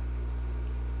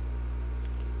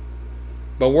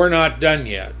 But we're not done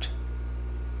yet.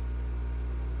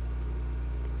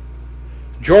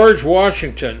 George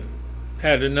Washington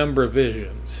had a number of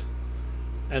visions,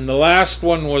 and the last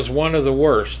one was one of the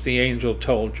worst, the angel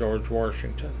told George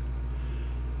Washington.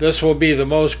 This will be the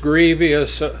most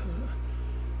grievous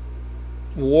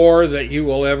war that you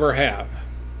will ever have.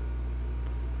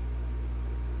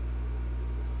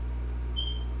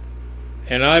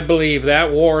 And I believe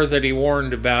that war that he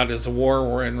warned about is the war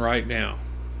we're in right now.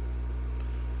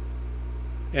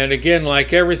 And again,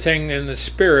 like everything in the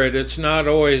spirit, it's not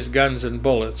always guns and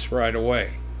bullets right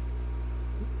away.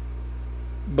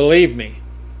 Believe me,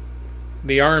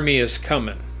 the army is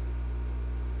coming.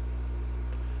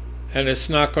 And it's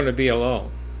not going to be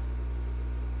alone.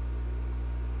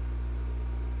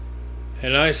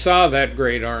 And I saw that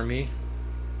great army,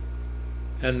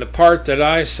 and the part that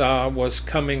I saw was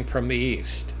coming from the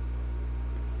east.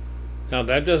 Now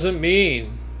that doesn't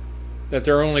mean that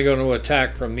they're only going to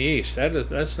attack from the east.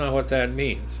 That's not what that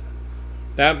means.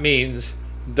 That means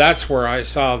that's where I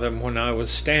saw them when I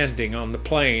was standing on the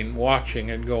plain watching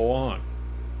it go on.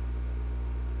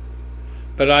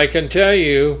 But I can tell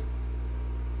you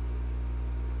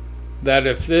that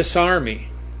if this army,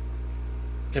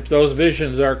 if those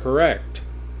visions are correct,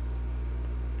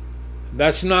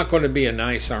 that's not going to be a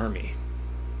nice army.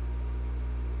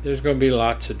 There's going to be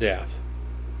lots of death.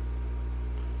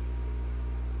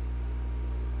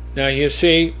 Now you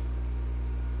see,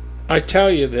 I tell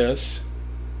you this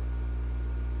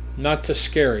not to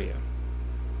scare you,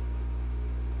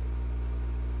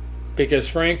 because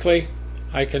frankly,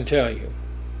 I can tell you,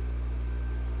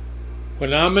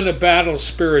 when I'm in a battle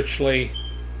spiritually,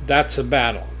 that's a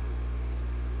battle.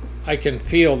 I can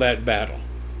feel that battle.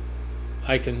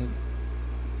 I can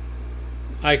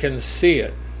see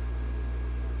it.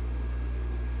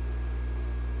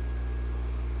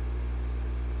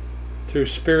 Through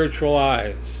spiritual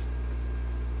eyes.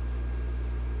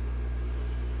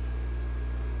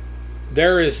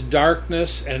 There is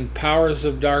darkness and powers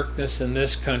of darkness in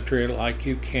this country like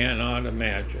you cannot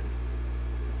imagine.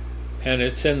 And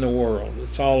it's in the world.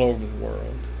 It's all over the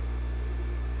world.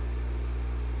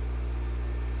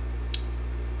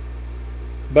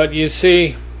 But you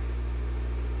see,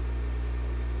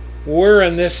 we're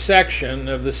in this section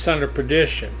of the son of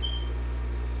perdition.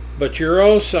 But you're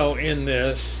also in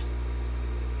this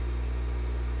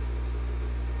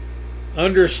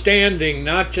understanding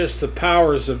not just the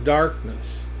powers of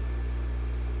darkness,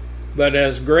 but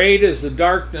as great as the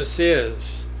darkness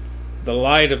is, the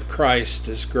light of Christ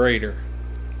is greater.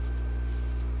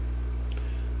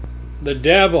 The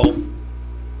devil,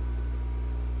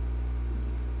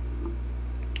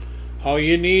 all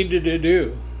you need to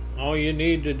do,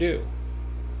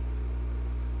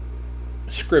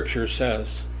 Scripture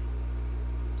says,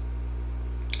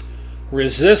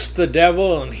 resist the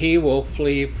devil and he will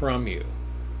flee from you.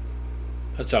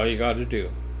 That's all you got to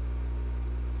do.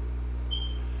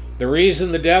 The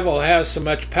reason the devil has so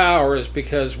much power is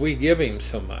because we give him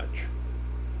so much.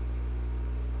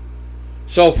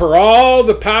 So for all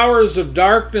the powers of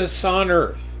darkness on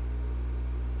earth,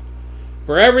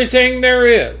 for everything there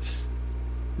is,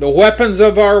 the weapons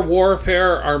of our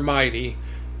warfare are mighty,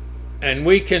 and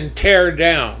we can tear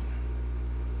down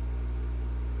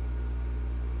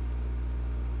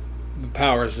the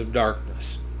powers of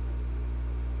darkness.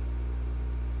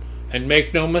 And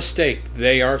make no mistake,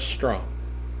 they are strong.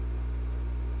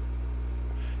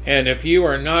 And if you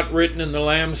are not written in the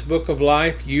Lamb's Book of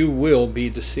Life, you will be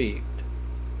deceived.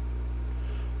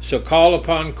 So call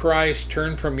upon Christ,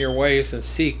 turn from your ways, and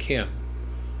seek Him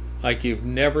like you've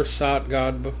never sought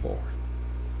God before.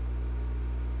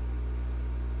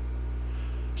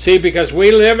 See, because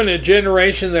we live in a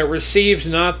generation that receives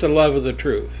not the love of the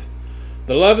truth.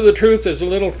 The love of the truth is a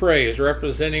little phrase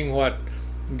representing what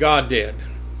God did.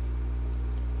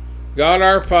 God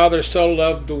our Father so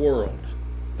loved the world.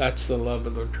 That's the love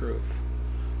of the truth.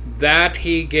 That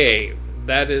He gave.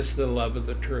 That is the love of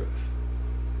the truth.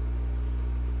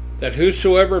 That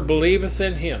whosoever believeth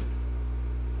in Him,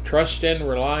 trust in,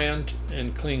 rely on,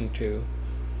 and cling to,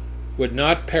 would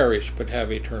not perish but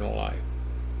have eternal life.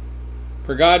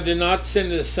 For God did not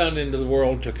send His Son into the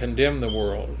world to condemn the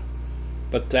world,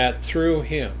 but that through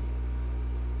Him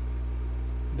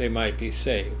they might be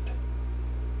saved.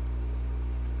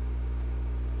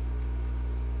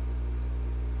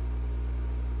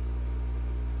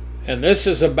 And this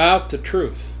is about the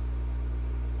truth,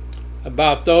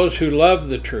 about those who love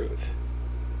the truth.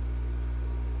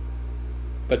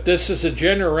 But this is a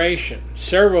generation,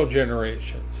 several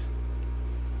generations,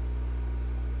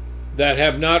 that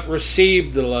have not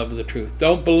received the love of the truth,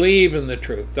 don't believe in the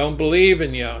truth, don't believe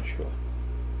in Yahshua.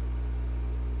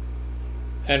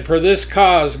 And for this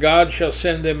cause God shall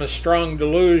send them a strong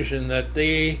delusion that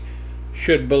they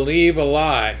should believe a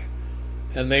lie,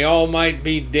 and they all might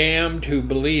be damned who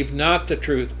believed not the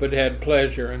truth, but had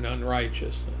pleasure in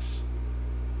unrighteousness.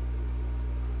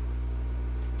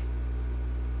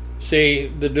 See,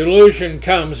 the delusion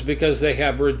comes because they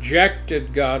have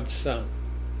rejected God's Son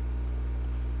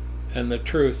and the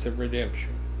truth of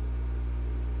redemption.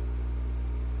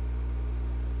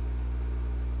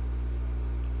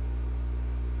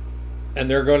 And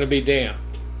they're going to be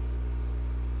damned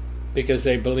because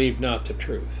they believe not the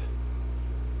truth.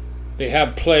 They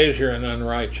have pleasure in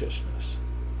unrighteousness.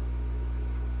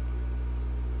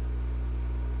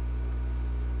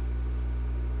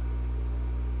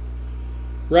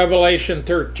 Revelation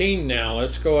 13 now.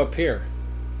 Let's go up here.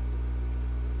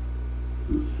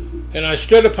 And I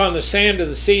stood upon the sand of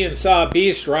the sea and saw a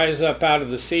beast rise up out of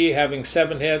the sea, having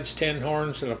 7 heads, 10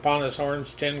 horns, and upon his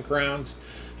horns 10 crowns,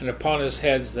 and upon his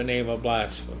heads the name of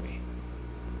blasphemy.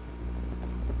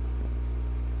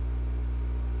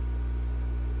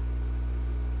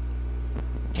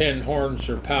 Ten horns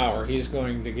are power he's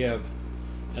going to give.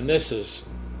 And this is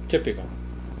typical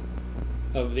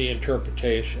of the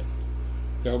interpretation.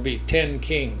 There will be 10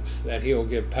 kings that he will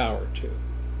give power to.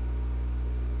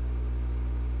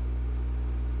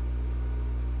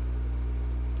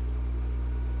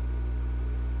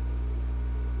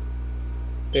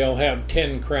 They'll have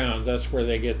 10 crowns. That's where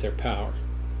they get their power.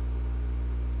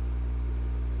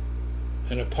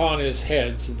 And upon his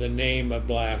heads the name of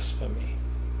blasphemy.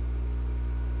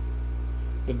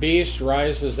 The beast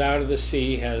rises out of the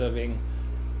sea, having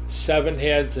 7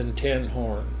 heads and 10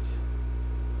 horns.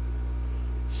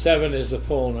 7 is a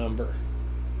full number.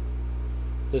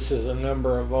 This is a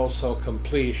number of also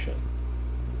completion.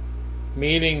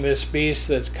 Meaning this beast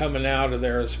that's coming out of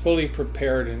there is fully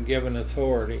prepared and given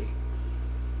authority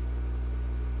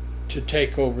to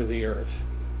take over the earth.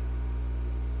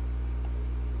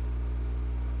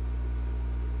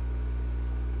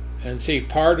 And see,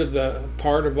 part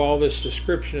of all this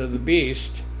description of the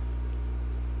beast,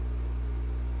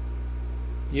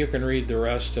 you can read the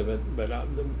rest of it, but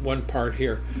one part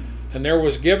here. And there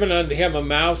was given unto him a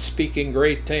mouth speaking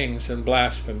great things and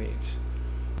blasphemies,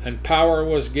 and power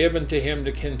was given to him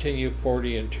to continue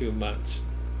 42 months.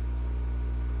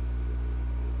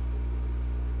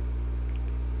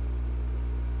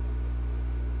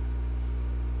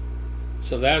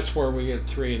 So that's where we get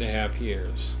 3.5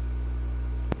 years.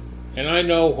 And I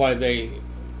know why they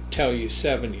tell you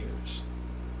 7 years.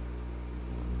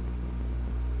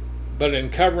 But in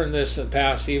covering this in the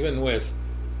past, even with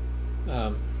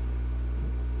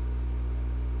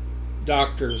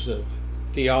doctors of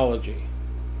theology,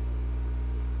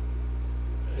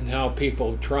 and how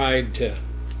people tried to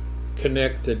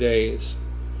connect the days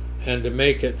and to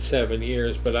make it 7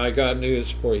 years, but I got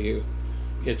news for you.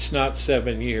 It's not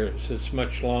 7 years. It's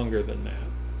much longer than that.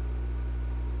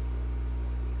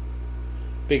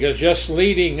 Because just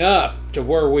leading up to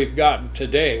where we've gotten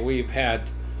today, we've had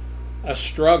a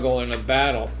struggle and a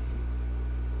battle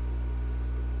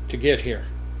to get here.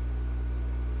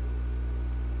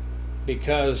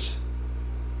 Because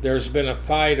there's been a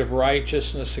fight of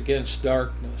righteousness against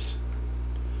darkness.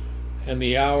 And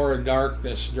the hour of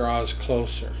darkness draws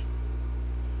closer.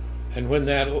 And when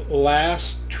that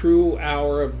last true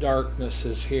hour of darkness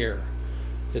is here,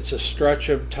 it's a stretch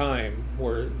of time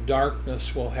where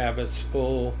darkness will have its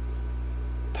full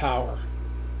power.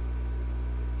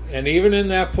 And even in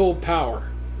that full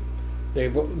power,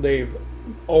 they've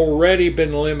already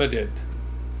been limited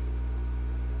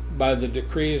by the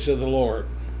decrees of the Lord,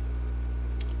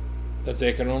 that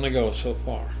they can only go so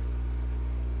far.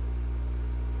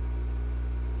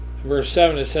 In verse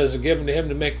 7 it says, given to him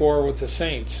to make war with the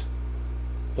saints.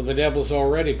 Well, the devil's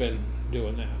already been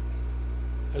doing that.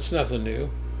 That's nothing new.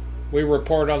 We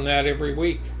report on that every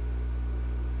week.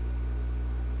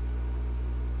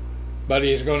 But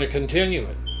he's going to continue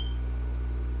it.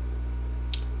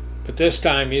 But this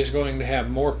time he's going to have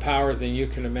more power than you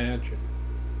can imagine.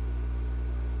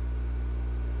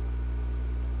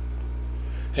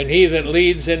 And he that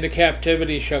leads into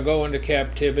captivity shall go into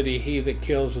captivity. He that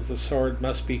kills with the sword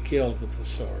must be killed with the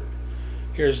sword.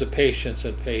 Here's the patience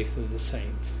and faith of the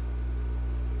saints.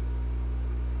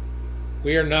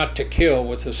 We are not to kill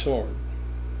with the sword,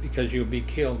 because you'll be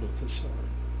killed with the sword.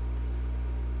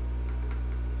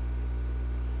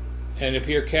 And if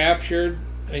you're captured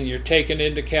and you're taken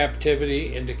into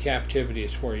captivity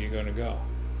is where you're going to go.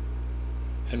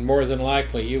 And more than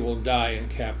likely you will die in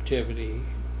captivity.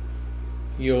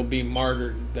 You'll be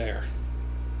martyred there.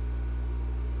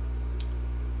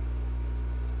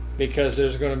 Because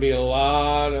there's going to be a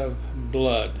lot of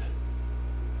blood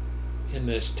in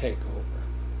this takeover.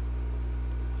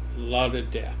 A lot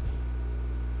of death.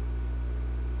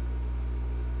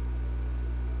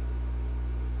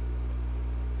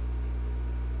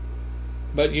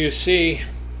 But you see,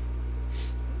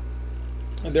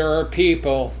 there are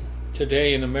people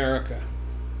today in America,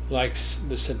 like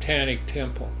the Satanic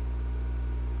Temple,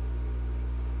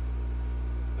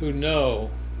 who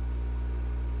know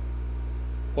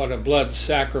what a blood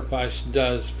sacrifice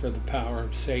does for the power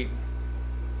of Satan.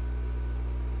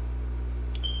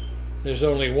 There's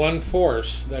only one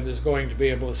force that is going to be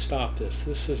able to stop this.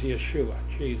 This is Yeshua,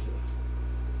 Jesus.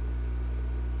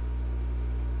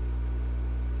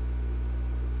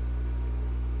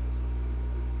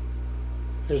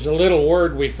 There's a little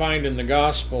word we find in the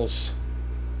Gospels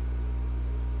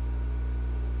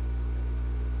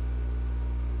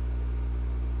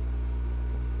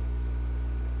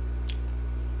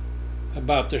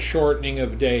about the shortening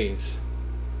of days.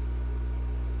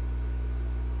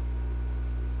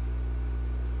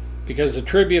 Because the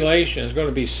tribulation is going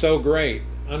to be so great,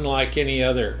 unlike any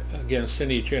other, against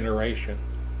any generation.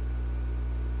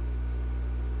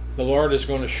 The Lord is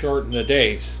going to shorten the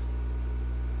days.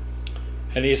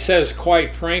 And he says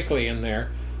quite frankly in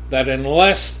there that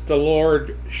unless the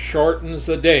Lord shortens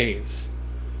the days,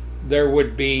 there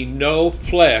would be no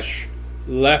flesh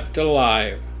left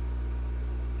alive.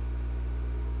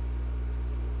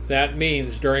 That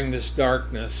means during this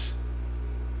darkness,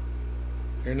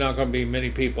 there are not going to be many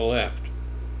people left.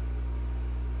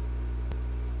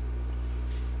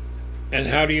 And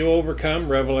how do you overcome?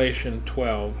 Revelation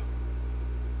 12.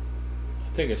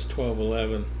 I think it's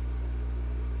 12:11.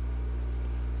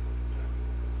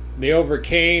 They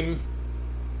overcame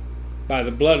by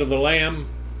the blood of the Lamb,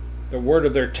 the word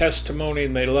of their testimony,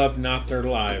 and they loved not their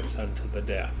lives unto the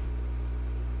death.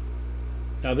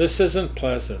 Now this isn't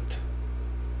pleasant.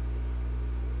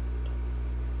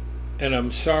 And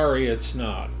I'm sorry it's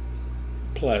not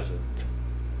pleasant.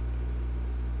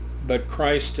 But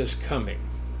Christ is coming.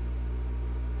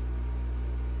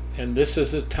 And this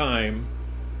is a time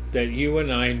that you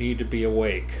and I need to be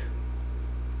awake.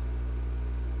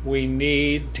 We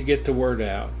need to get the word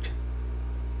out.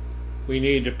 We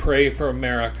need to pray for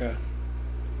America.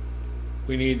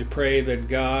 We need to pray that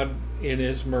God, in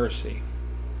His mercy,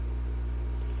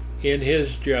 in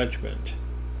His judgment,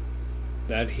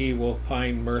 that He will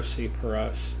find mercy for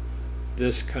us,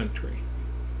 this country.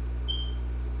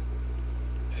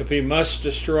 If He must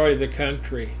destroy the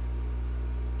country,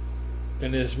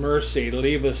 then His mercy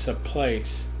leave us a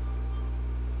place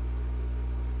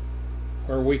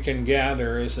where we can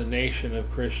gather as a nation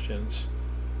of Christians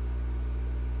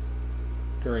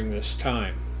during this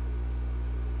time.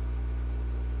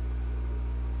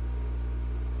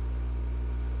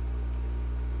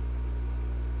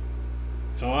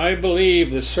 Now, I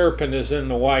believe the serpent is in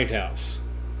the White House.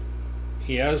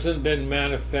 He hasn't been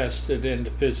manifested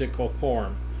into physical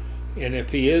form. And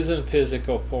if he is in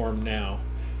physical form now,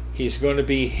 he's going to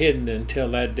be hidden until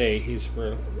that day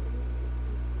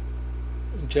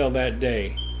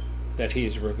that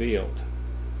he's revealed.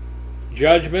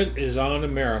 Judgment is on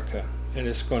America, and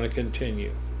it's going to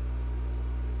continue.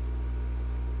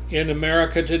 In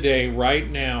America today, right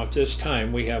now, at this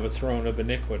time, we have a throne of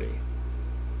iniquity.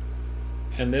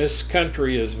 And this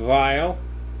country is vile,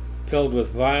 filled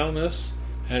with vileness,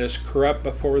 and is corrupt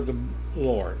before the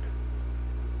Lord.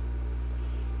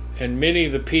 And many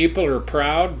of the people are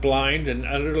proud, blind, and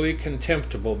utterly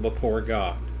contemptible before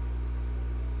God.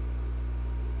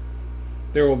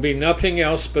 There will be nothing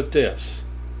else but this.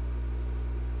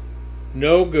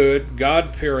 No good,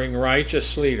 God-fearing,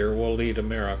 righteous leader will lead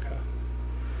America,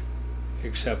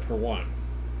 except for one,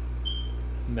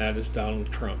 and that is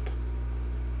Donald Trump.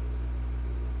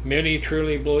 Many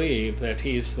truly believe that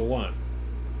he's the one.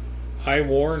 I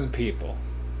warn people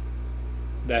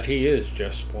that he is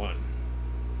just one.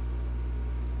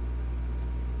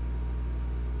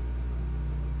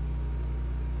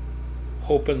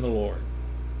 Hope in the Lord.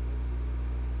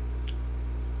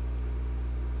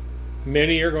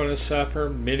 Many are going to suffer,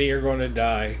 many are going to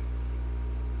die,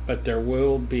 but there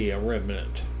will be a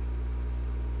remnant.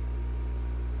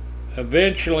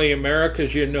 Eventually, America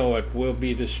as you know it will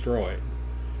be destroyed.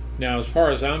 Now, as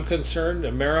far as I'm concerned,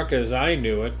 America as I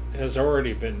knew it has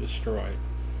already been destroyed,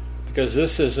 because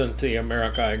this isn't the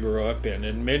America I grew up in,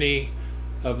 and many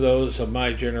of those of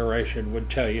my generation would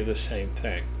tell you the same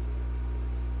thing.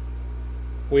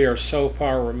 We are so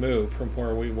far removed from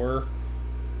where we were,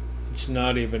 it's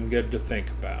not even good to think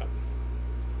about.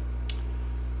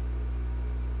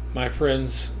 My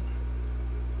friends,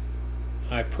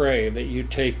 I pray that you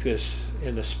take this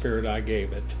in the spirit I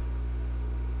gave it,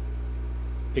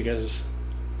 because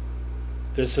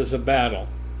this is a battle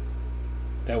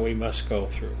that we must go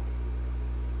through.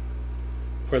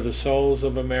 For the souls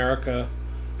of America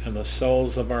and the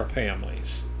souls of our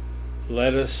families,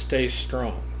 let us stay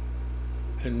strong.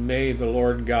 And may the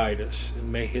Lord guide us,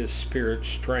 and may His Spirit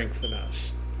strengthen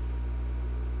us.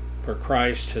 For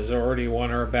Christ has already won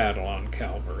our battle on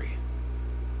Calvary.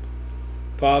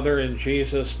 Father, in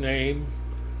Jesus' name,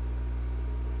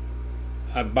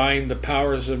 I bind the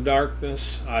powers of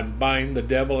darkness. I bind the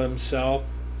devil himself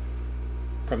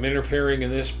from interfering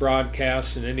in this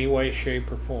broadcast in any way,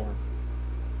 shape, or form.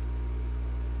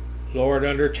 Lord,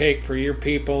 undertake for your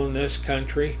people in this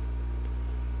country,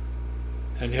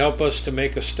 and help us to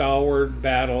make a stalwart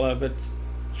battle of it,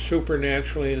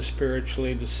 supernaturally and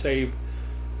spiritually, to save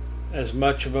as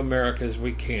much of America as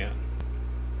we can.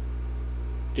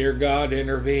 Dear God,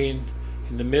 intervene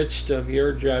in the midst of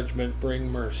your judgment. Bring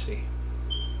mercy.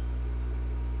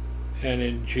 And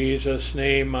in Jesus'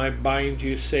 name, I bind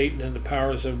you, Satan, and the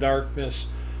powers of darkness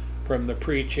from the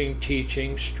preaching,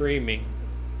 teaching, streaming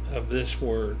of this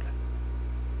word.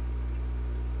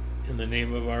 In the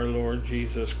name of our Lord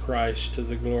Jesus Christ, to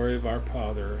the glory of our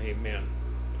Father. Amen.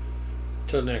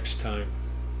 Till next time.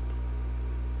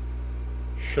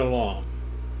 Shalom.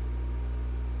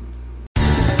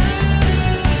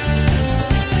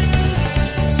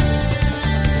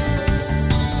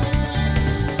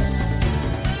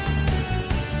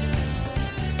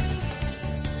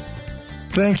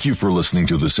 Thank you for listening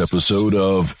to this episode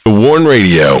of The Warn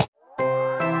Radio.